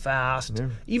 how fast,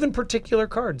 even particular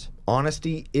cards.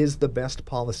 Honesty is the best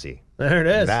policy. There it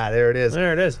is. There it is.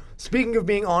 There it is. Speaking of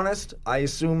being honest, I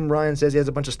assume Ryan says he has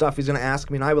a bunch of stuff he's going to ask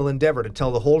me, and I will endeavor to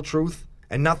tell the whole truth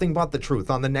and nothing but the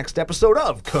truth on the next episode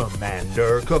of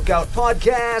Commander Cookout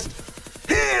Podcast.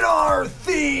 Hit our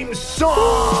theme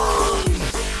song!